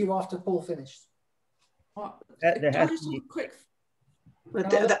come back to you after Paul finished. there has just to be a quick.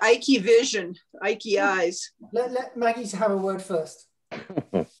 The Aiki vision, Aiki eyes. Let Maggie have a word first.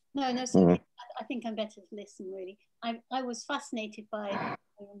 No, sorry. I think I'm better to listen, really. I was fascinated by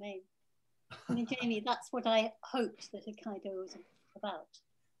Remain. I mean, Jamie, that's what I hoped that Aikido was about.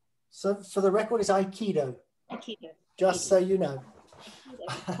 So for the record, it's Aikido. Aikido. Just so you know.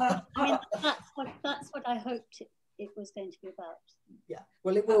 I mean, that's what I hoped it was going to be about. Yeah,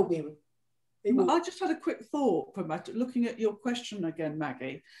 well, it will be. I just had a quick thought from looking at your question again,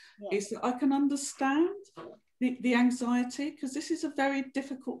 Maggie, is that I can understand the anxiety, because this is a very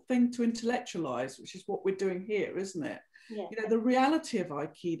difficult thing to intellectualize, which is what we're doing here, isn't it? Yeah. You know, the reality of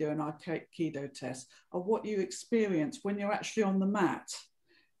Aikido and Aikido tests are what you experience when you're actually on the mat.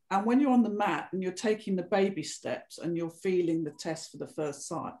 And when you're on the mat and you're taking the baby steps and you're feeling the test for the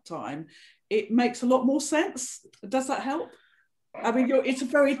first time, it makes a lot more sense. Does that help? I mean, it's a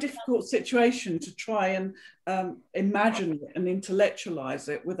very difficult situation to try and imagine it and intellectualize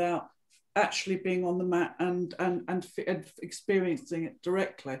it without actually being on the mat and experiencing it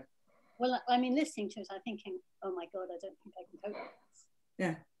directly. Well, I mean, listening to it, I'm thinking, oh my God, I don't think I can cope with this.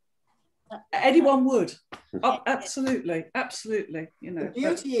 Yeah. Anyone would. Oh, absolutely, absolutely. You know, the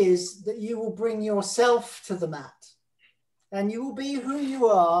beauty is that you will bring yourself to the mat, and you will be who you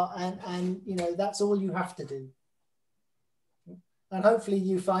are, and you know that's all you have to do. And hopefully,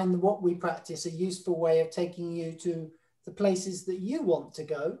 you find what we practice a useful way of taking you to the places that you want to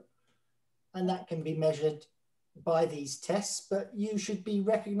go, and that can be measured by these tests. But you should be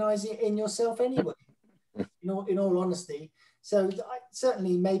recognizing it in yourself anyway. In all honesty. So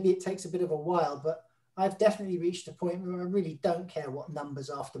certainly maybe it takes a bit of a while, but I've definitely reached a point where I really don't care what numbers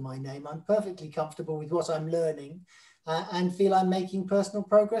after my name. I'm perfectly comfortable with what I'm learning and feel I'm making personal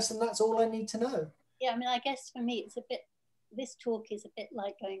progress, and that's all I need to know. Yeah, I mean, I guess for me, it's a bit, this talk is a bit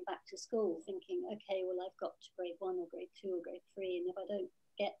like going back to school, thinking, okay, well, I've got to grade 1 or grade 2 or grade 3, and if I don't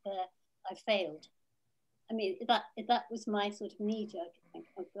get there, I failed. I mean, that was my sort of knee-jerk, think,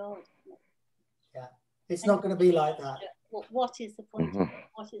 oh God. Yeah, it's not going to be like that. What is the point?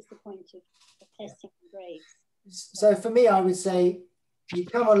 What is the point of testing grades? So for me, I would say you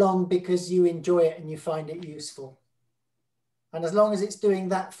come along because you enjoy it and you find it useful. And as long as it's doing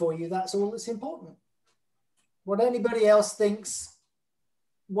that for you, that's all that's important. What anybody else thinks,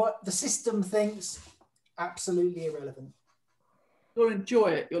 what the system thinks, absolutely irrelevant. You'll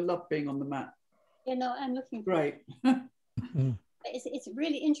enjoy it. You'll love being on the mat. You know, I'm looking for great. It's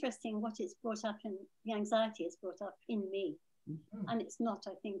really interesting what it's brought up, and the anxiety is brought up in me. And it's not,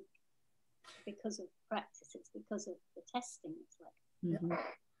 I think, because of practice, it's because of the testing. It's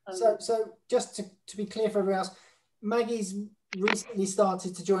like, So just to be clear for everyone else, Maggie's recently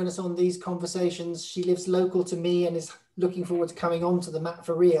started to join us on these conversations. She lives local to me and is looking forward to coming onto the mat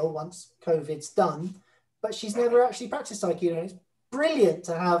for real once COVID's done. But she's never actually practiced Aikido. And it's brilliant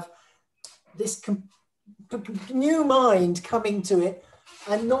to have this new mind coming to it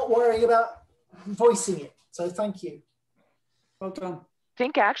and not worrying about voicing it. So thank you. Well done. I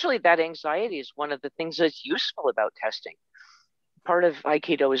think actually that anxiety is one of the things that's useful about testing. Part of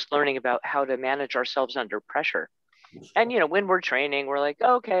Aikido is learning about how to manage ourselves under pressure. And, you know, when we're training, we're like,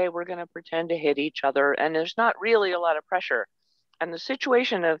 okay, we're going to pretend to hit each other. And there's not really a lot of pressure. And the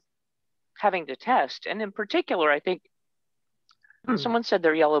situation of having to test, and in particular, I think someone said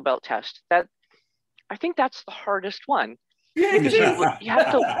their yellow belt test, that I think that's the hardest one. Yeah, because you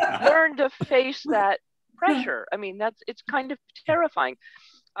have to learn to face that pressure. I mean, it's kind of terrifying.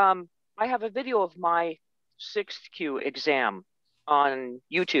 I have a video of my 6th Q exam on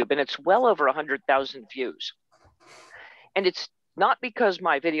YouTube, and it's well over 100,000 views. And it's not because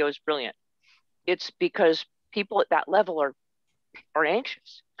my video is brilliant. It's because people at that level are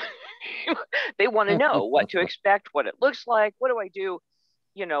anxious. They want to know what to expect, what it looks like. What do I do?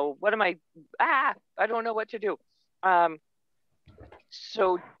 You know, what am I don't know what to do.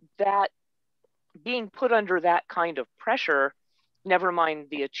 So that being put under that kind of pressure, never mind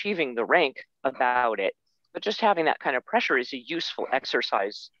the achieving the rank about it, but just having that kind of pressure is a useful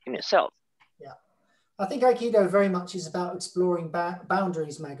exercise in itself. Yeah. I think Aikido very much is about exploring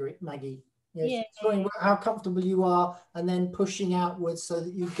boundaries, Maggie. You know, exploring how comfortable you are and then pushing outwards so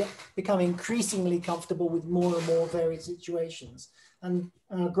that you become increasingly comfortable with more and more varied situations. And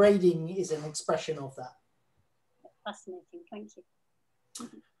grading is an expression of that. Fascinating, thank you.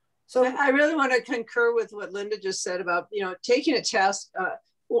 So I really want to concur with what Linda just said about, you know, taking a test.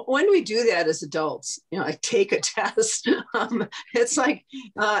 When do we do that as adults? You know, like take a test. It's like,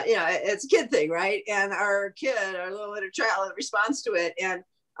 you know, it's a kid thing, right? And our little inner child responds to it. And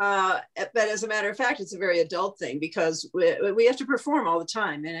But as a matter of fact, it's a very adult thing because we have to perform all the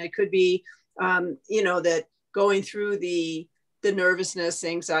time. And it could be, you know, that going through the nervousness,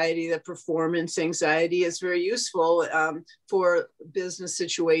 anxiety, the performance anxiety is very useful for business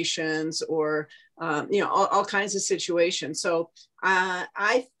situations or, you know, all kinds of situations. So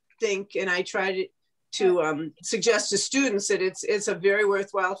I think, and I try to suggest to students that it's a very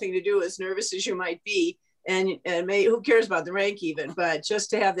worthwhile thing to do, as nervous as you might be. And who cares about the rank even, but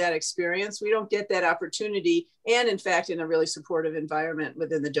just to have that experience, we don't get that opportunity. And in fact, in a really supportive environment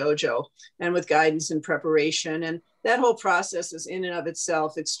within the dojo and with guidance and preparation. And that whole process is in and of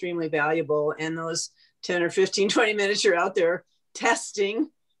itself extremely valuable. And those 10 or 15, 20 minutes you're out there testing,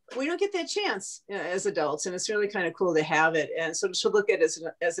 we don't get that chance as adults. And it's really kind of cool to have it. And so to look at it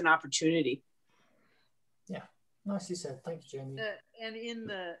as an opportunity. Yeah, nicely said. Thank you, Jamie. And in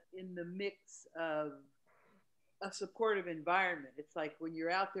the mix of a supportive environment, it's like when you're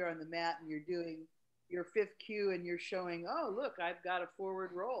out there on the mat and you're doing your 5th cue and you're showing, oh, look, I've got a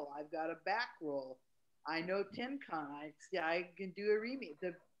forward roll, I've got a back roll, I know Tenkan, I can do a remi,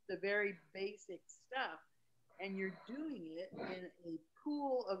 the very basic stuff, and you're doing it in a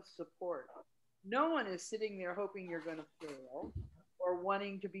pool of support. No one is sitting there hoping you're going to fail or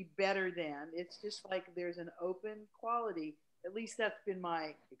wanting to be better than. It's just like there's an open quality, at least that's been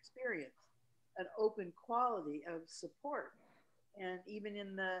my experience, an open quality of support. And even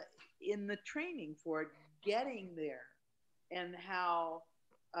in the training for it, getting there, and how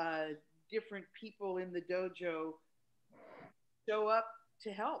different people in the dojo show up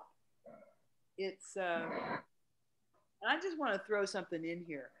to help. It's and I just want to throw something in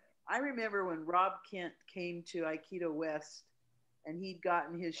here. I remember when Rob Kent came to Aikido West and he'd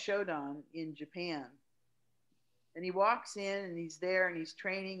gotten his Shodan in Japan, and he walks in and he's there and he's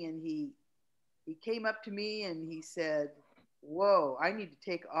training, and he came up to me and he said, whoa, I need to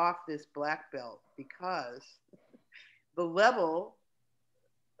take off this black belt because the level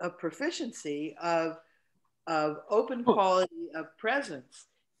of proficiency of open quality of presence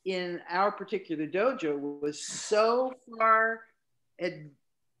in our particular dojo was so far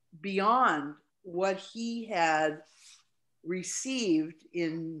beyond what he had received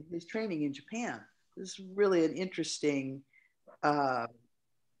in his training in Japan. This is really an interesting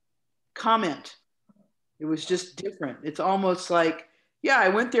comment. It was just different. It's almost like, yeah, I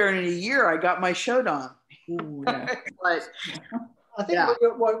went there and in a year I got my Shodan. Ooh, yeah. Like, I think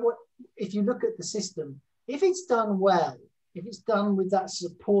if you look at the system, if it's done well, if it's done with that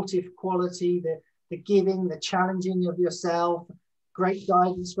supportive quality, the giving, the challenging of yourself, great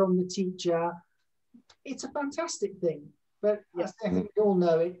guidance from the teacher, it's a fantastic thing. But as I think we all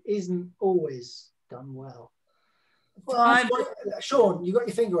know, it isn't always done well. Well, Sean, you got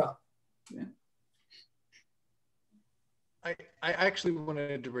your finger up. Yeah. I actually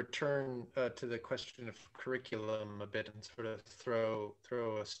wanted to return to the question of curriculum a bit and sort of throw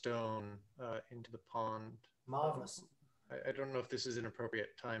a stone into the pond. Marvelous. I don't know if this is an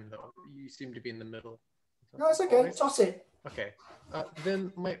appropriate time though. You seem to be in the middle. No, it's okay. Right? Toss it. Okay.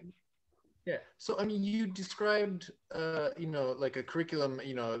 So I mean, you described you know, like a curriculum.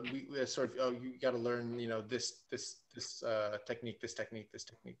 You know, we sort of, oh, you got to learn, you know, this technique, this technique, this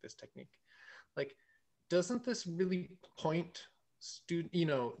technique, this technique. Like, doesn't this really point you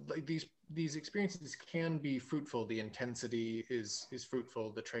know, like these experiences can be fruitful. The intensity is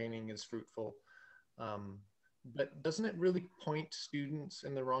fruitful. The training is fruitful. But doesn't it really point students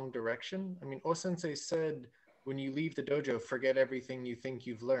in the wrong direction? I mean, O-sensei said, when you leave the dojo, forget everything you think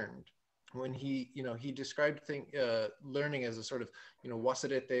you've learned. When he described learning as a sort of, you know,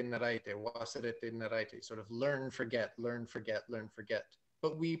 wasarete naraite, sort of learn, forget, learn, forget, learn, forget.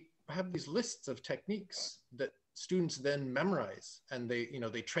 But we have these lists of techniques that students then memorize, and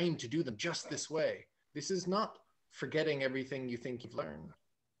they train to do them just this way. This is not forgetting everything you think you've learned.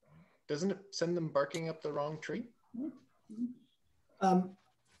 Doesn't it send them barking up the wrong tree?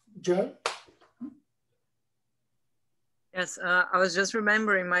 Joe? Yes, I was just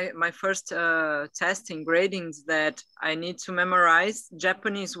remembering my first testing gradings that I need to memorize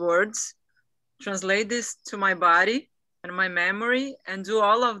Japanese words, translate this to my body and my memory, and do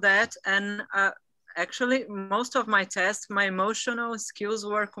all of that. And actually, most of my tests, my emotional skills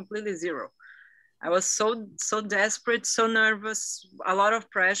were completely zero. I was so desperate, so nervous, a lot of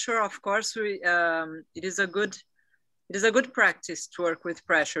pressure. Of course, it is a good practice to work with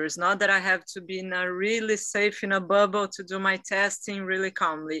pressure. It's not that I have to be really safe in a bubble to do my testing really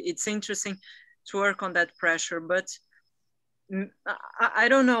calmly. It's interesting to work on that pressure, but I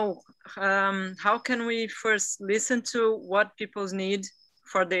don't know. How can we first listen to what people need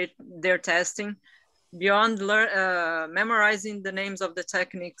for their testing, beyond memorizing the names of the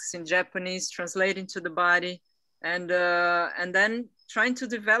techniques in Japanese, translating to the body, and then trying to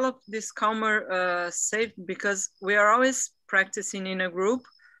develop this calmer safe, because we are always practicing in a group,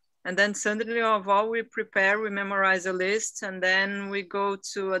 and then suddenly of all we prepare, we memorize a list, and then we go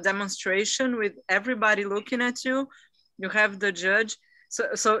to a demonstration with everybody looking at you. You have the judge.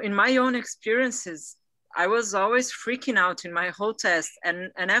 So in my own experiences, I was always freaking out in my whole test.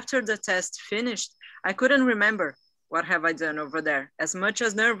 And after the test finished, I couldn't remember what have I done over there, as much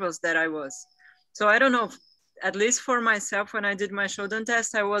as nervous that I was. So I don't know, at least for myself, when I did my Shodan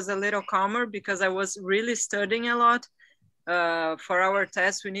test, I was a little calmer because I was really studying a lot. For our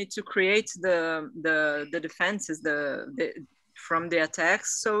test, we need to create the defenses from the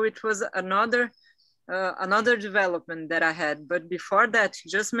attacks. So it was another development that I had. But before that,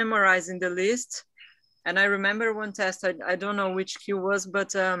 just memorizing the list. And I remember one test, I don't know which cue was,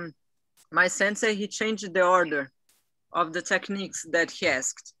 but my sensei, he changed the order of the techniques that he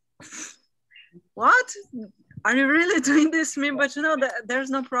asked. What? Are you really doing this to me? But you know,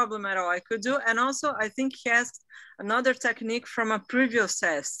 there's no problem at all. I could do. And also, I think he asked another technique from a previous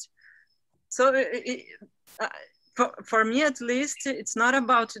test. So for me, at least, it's not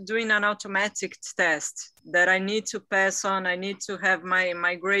about doing an automatic test that I need to pass on. I need to have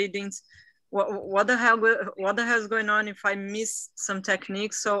my gradings. What the hell is going on if I miss some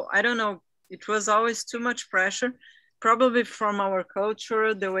techniques? So I don't know. It was always too much pressure. Probably from our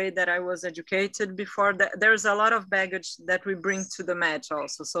culture, the way that I was educated before, there's a lot of baggage that we bring to the match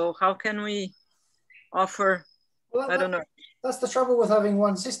also. So how can we offer, I don't know. That's the trouble with having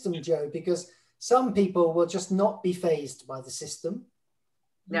one system, Joe, because some people will just not be fazed by the system.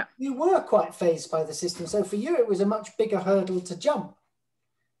 Yeah. You were quite fazed by the system. So for you, it was a much bigger hurdle to jump.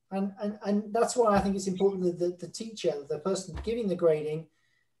 And that's why I think it's important that the teacher, the person giving the grading,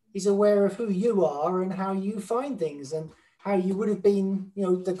 is aware of who you are and how you find things and how you would have been, you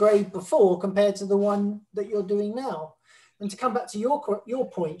know, the grade before compared to the one that you're doing now. And to come back to your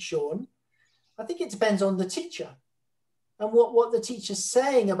point, Sean, I think it depends on the teacher and what the teacher's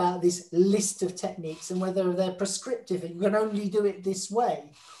saying about this list of techniques and whether they're prescriptive and you can only do it this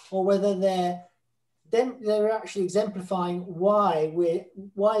way, or whether they're actually exemplifying why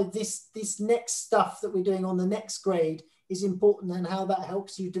this next stuff that we're doing on the next grade is important and how that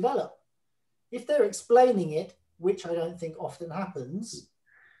helps you develop. If they're explaining it, which I don't think often happens,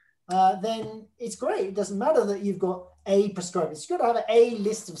 then it's great. It doesn't matter that you've got a prescribed. You've got to have a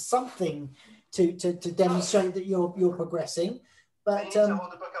list of something to demonstrate that you're progressing. But I need to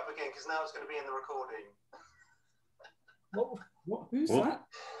hold the book up again because now it's going to be in the recording. What? Who's that?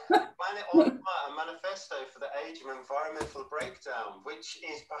 Planet on a manifesto for the age of environmental breakdown, which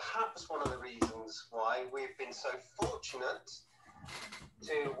is perhaps one of the reasons why we've been so fortunate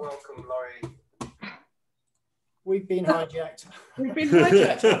to welcome Laurie. We've been hijacked. We've been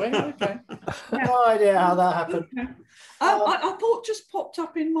hijacked, have we? Okay. No idea how that happened. I thought just popped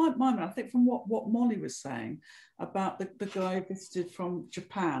up in my mind, I think from what Molly was saying about the guy who visited from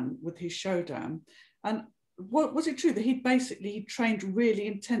Japan with his Shodan. And was it true that he trained really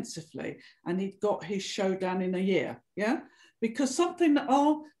intensively and he'd got his Shodan in a year? Yeah, because something that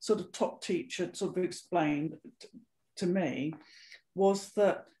our sort of top teacher sort of explained to me was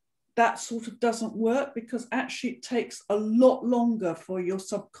that sort of doesn't work, because actually it takes a lot longer for your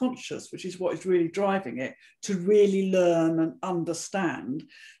subconscious, which is what is really driving it, to really learn and understand.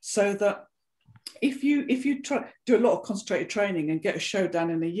 So that if you do a lot of concentrated training and get a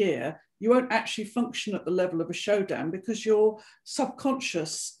Shodan in a year, you won't actually function at the level of a Shodan because your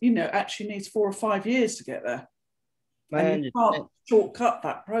subconscious, actually needs 4 or 5 years to get there. And you can't shortcut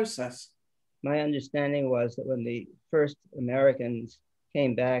that process. My understanding was that when the first Americans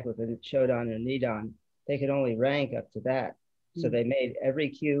came back with a Shodan and a Nidan, they could only rank up to that. So they made every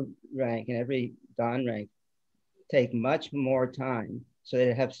Q rank and every Dan rank take much more time, so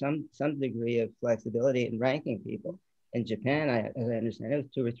they have some degree of flexibility in ranking people. In Japan, as I understand, it was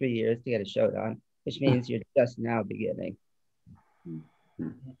 2 or 3 years to get a Shodan, which means you're just now beginning.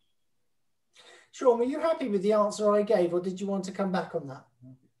 Sean, were you happy with the answer I gave, or did you want to come back on that?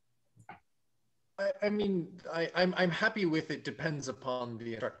 I mean, I'm happy with it. Depends upon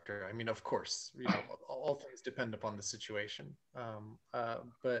the instructor. I mean, of course, all things depend upon the situation.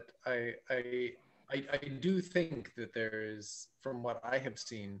 But I do think that there is, from what I have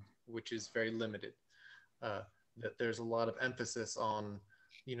seen, which is very limited, that there's a lot of emphasis on,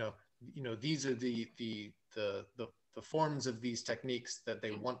 these are the forms of these techniques that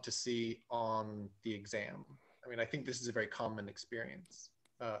they want to see on the exam. I mean, I think this is a very common experience,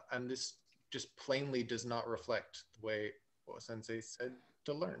 and this just plainly does not reflect the way what Sensei said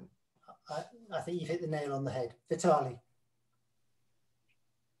to learn. I think you've hit the nail on the head. Vitali.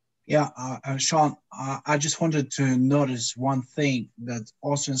 Yeah, Sean, I just wanted to notice one thing that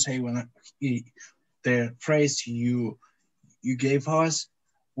Austin said when the phrase you gave us,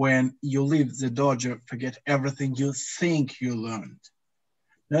 when you leave the dojo, forget everything you think you learned.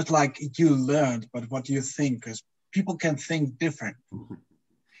 Not like you learned, but what you think, because people can think different.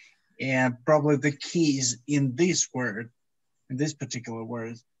 And probably the key is in this word, in this particular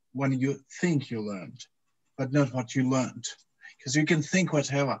word, when you think you learned, but not what you learned. Because you can think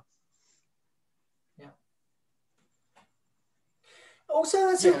whatever. Also,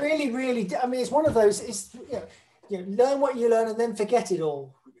 that's a really, really, I mean, it's one of those, it's, learn what you learn and then forget it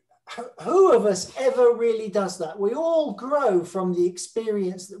all. Who of us ever really does that? We all grow from the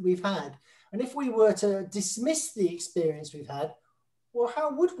experience that we've had. And if we were to dismiss the experience we've had, well,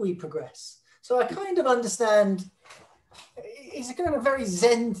 how would we progress? So I kind of understand, it's a kind of very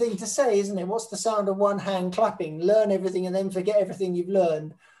Zen thing to say, isn't it? What's the sound of one hand clapping? Learn everything and then forget everything you've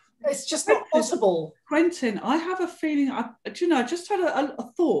learned. It's just not possible. Quentin, I have a feeling, I just had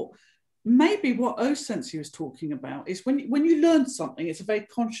a thought. Maybe what O Sensei was talking about is when you learn something, it's a very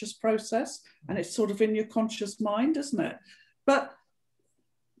conscious process and it's sort of in your conscious mind, isn't it? But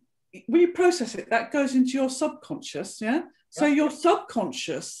when you process it, that goes into your subconscious, yeah? So your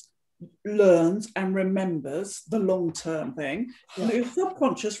subconscious learns and remembers the long-term thing. Yeah. Your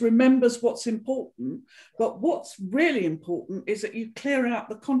subconscious remembers what's important, but what's really important is that you're clearing up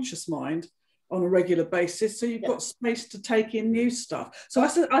the conscious mind on a regular basis, so you've got space to take in new stuff. So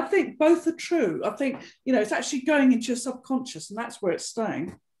I think both are true. I think, it's actually going into your subconscious, and that's where it's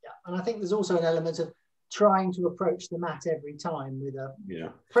staying. Yeah, and I think there's also an element of trying to approach the mat every time with a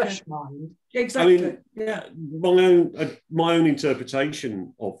fresh mind. Exactly. I mean, my own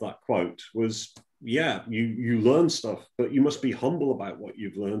interpretation of that quote was, you learn stuff, but you must be humble about what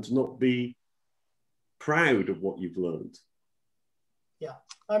you've learned, not be proud of what you've learned. Yeah,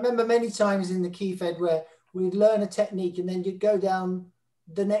 I remember many times in the Key Fed where we'd learn a technique and then you'd go down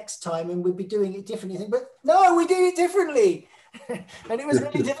the next time and we'd be doing it differently. But no, we did it differently. And it was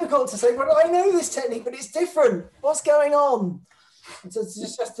really difficult to say, well, I know this technique, but it's different. What's going on? And so it's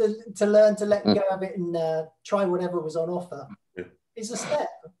just to learn to let go of it and try whatever was on offer is a step.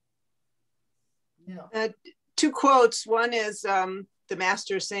 Yeah. Two quotes. One is the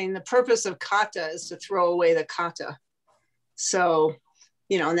master saying the purpose of kata is to throw away the kata. So,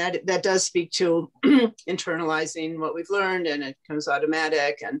 and that does speak to internalizing what we've learned, and it comes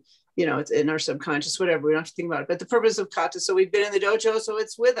automatic, and it's in our subconscious, whatever, we don't have to think about it. But the purpose of kata, so we've been in the dojo, so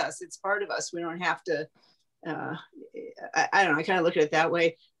it's with us, it's part of us. We don't have to, I don't know, I kind of look at it that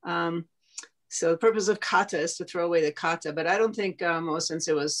way. So the purpose of kata is to throw away the kata, but I don't think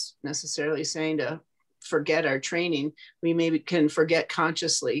O-sensei was necessarily saying to forget our training. We maybe can forget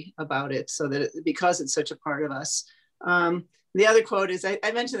consciously about it, so that because it's such a part of us. The other quote is, I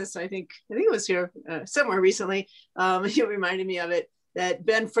mentioned this, I think it was here somewhere recently, you reminded me of it, that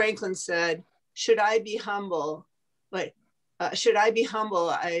Ben Franklin said, should I be humble, I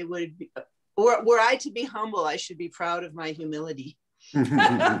would be, or were I to be humble, I should be proud of my humility.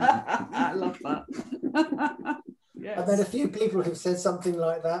 I love that. Yes. I've met a few people who've said something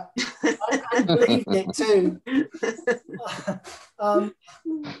like that. I believed it too.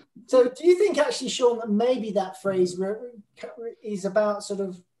 So do you think actually, Sean, that maybe that phrase is about sort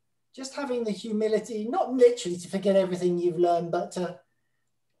of just having the humility, not literally to forget everything you've learned, but to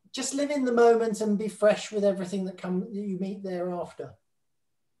just live in the moment and be fresh with everything that you meet thereafter?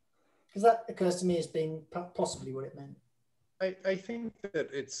 Because that occurs to me as being possibly what it meant. I think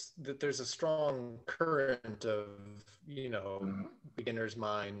that there's a strong current of, beginner's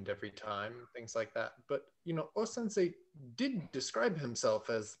mind every time, things like that. But, O-sensei did describe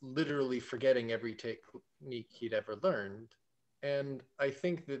himself as literally forgetting every technique he'd ever learned. And I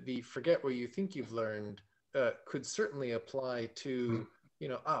think that the forget what you think you've learned could certainly apply to,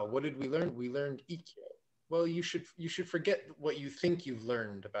 what did we learn? We learned Ikkyo. Well, you should forget what you think you've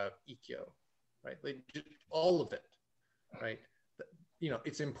learned about Ikkyo, right? Like all of it. Right,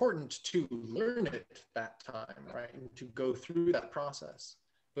 it's important to learn it that time, right, and to go through that process.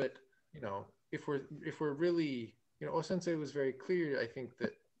 But if we're really, O-sensei was very clear. I think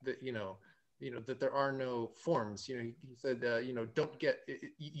that that there are no forms. He said, don't get,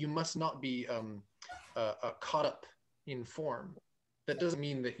 you must not be caught up in form. That doesn't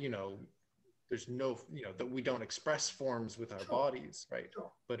mean that there's no, that we don't express forms with our bodies, right?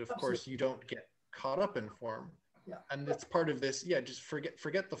 But of course, you don't get caught up in form. Yeah. And it's part of this, just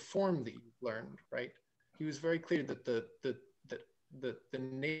forget the form that you've learned, right? He was very clear that the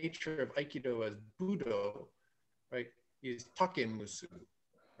nature of Aikido as Budo, right, is taken musu,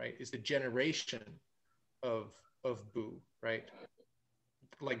 right? Is the generation of Bu, right?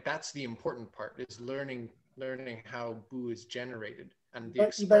 Like that's the important part, is learning how Bu is generated and the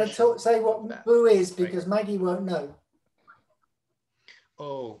But you better say what Bu is, because right? Maggie won't know.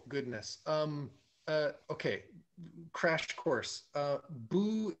 Oh goodness. Okay, crash course.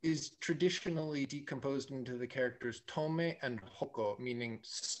 Bu is traditionally decomposed into the characters tome and hoko, meaning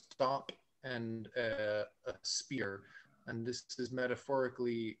stop and a spear. And this is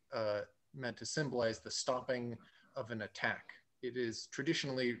metaphorically meant to symbolize the stopping of an attack. It is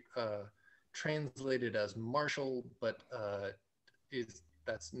traditionally translated as martial, but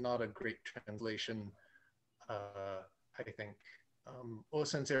that's not a great translation, I think.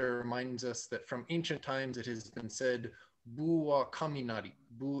 O-sensei reminds us that from ancient times it has been said, Bu wa kaminari,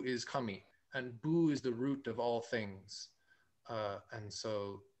 Bu is kami, and Bu is the root of all things. And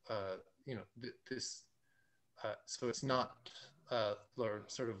so, you know, so it's not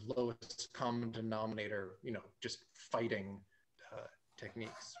sort of lowest common denominator, you know, just fighting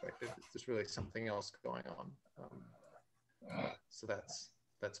techniques, right? There's really something else going on. So that's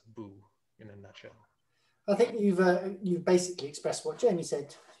Bu in a nutshell. I think you've basically expressed what Jamie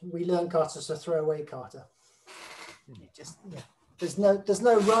said. We learn kata to throw away kata. Just there's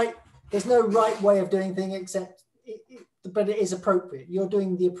no right way of doing thing, except but it is appropriate. You're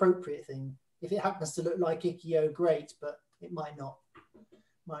doing the appropriate thing. If it happens to look like Ikkyo, great, but it might not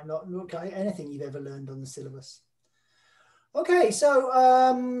look like anything you've ever learned on the syllabus. Okay, so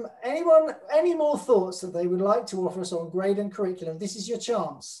anyone, any more thoughts that they would like to offer us on grade and curriculum? This is your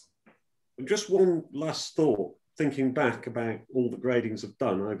chance. Just one last thought, thinking back about all the gradings I've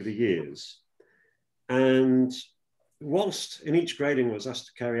done over the years. And whilst in each grading I was asked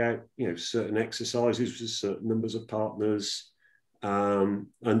to carry out, you know, certain exercises with certain numbers of partners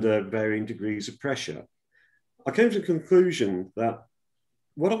under varying degrees of pressure, I came to the conclusion that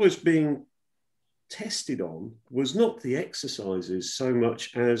what I was being tested on was not the exercises so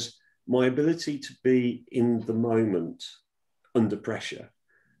much as my ability to be in the moment under pressure.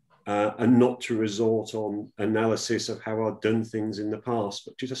 And not to resort on analysis of how I'd done things in the past,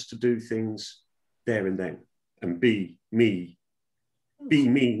 but just to do things there and then and be me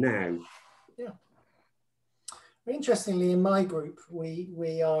now. Yeah. Interestingly, in my group,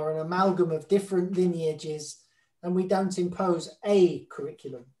 we are an amalgam of different lineages, and we don't impose a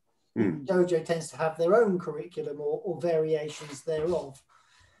curriculum. Dojo tends to have their own curriculum or variations thereof,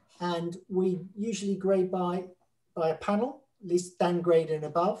 and we usually grade by a panel, at least Dan grade and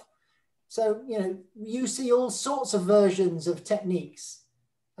above. So, you know, you see all sorts of versions of techniques,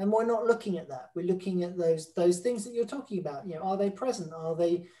 and we're not looking at that. We're looking at those things that you're talking about. You know, are they present? Are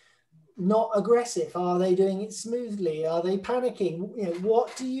they not aggressive? Are they doing it smoothly? Are they panicking? You know,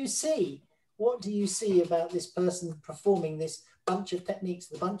 what do you see? What do you see about this person performing this bunch of techniques?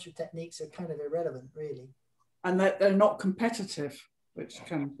 The bunch of techniques are kind of irrelevant, really. And they're not competitive, which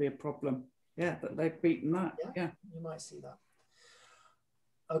can be a problem. Yeah, that they've beaten that. Yeah. You might see that.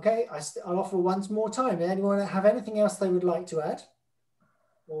 Okay, I'll offer once more time. Anyone have anything else they would like to add?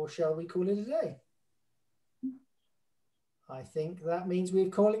 Or shall we call it a day? I think that means we're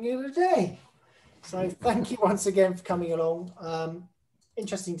calling it a day. So thank you once again for coming along.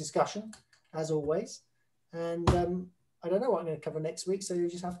 Interesting discussion, as always. And I don't know what I'm going to cover next week, so you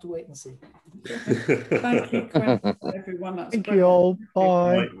just have to wait and see. Thank you, everyone. That's Thank you all.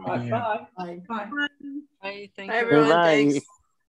 Bye. Bye. Bye. Bye. Thank you. Bye, everyone. Thanks.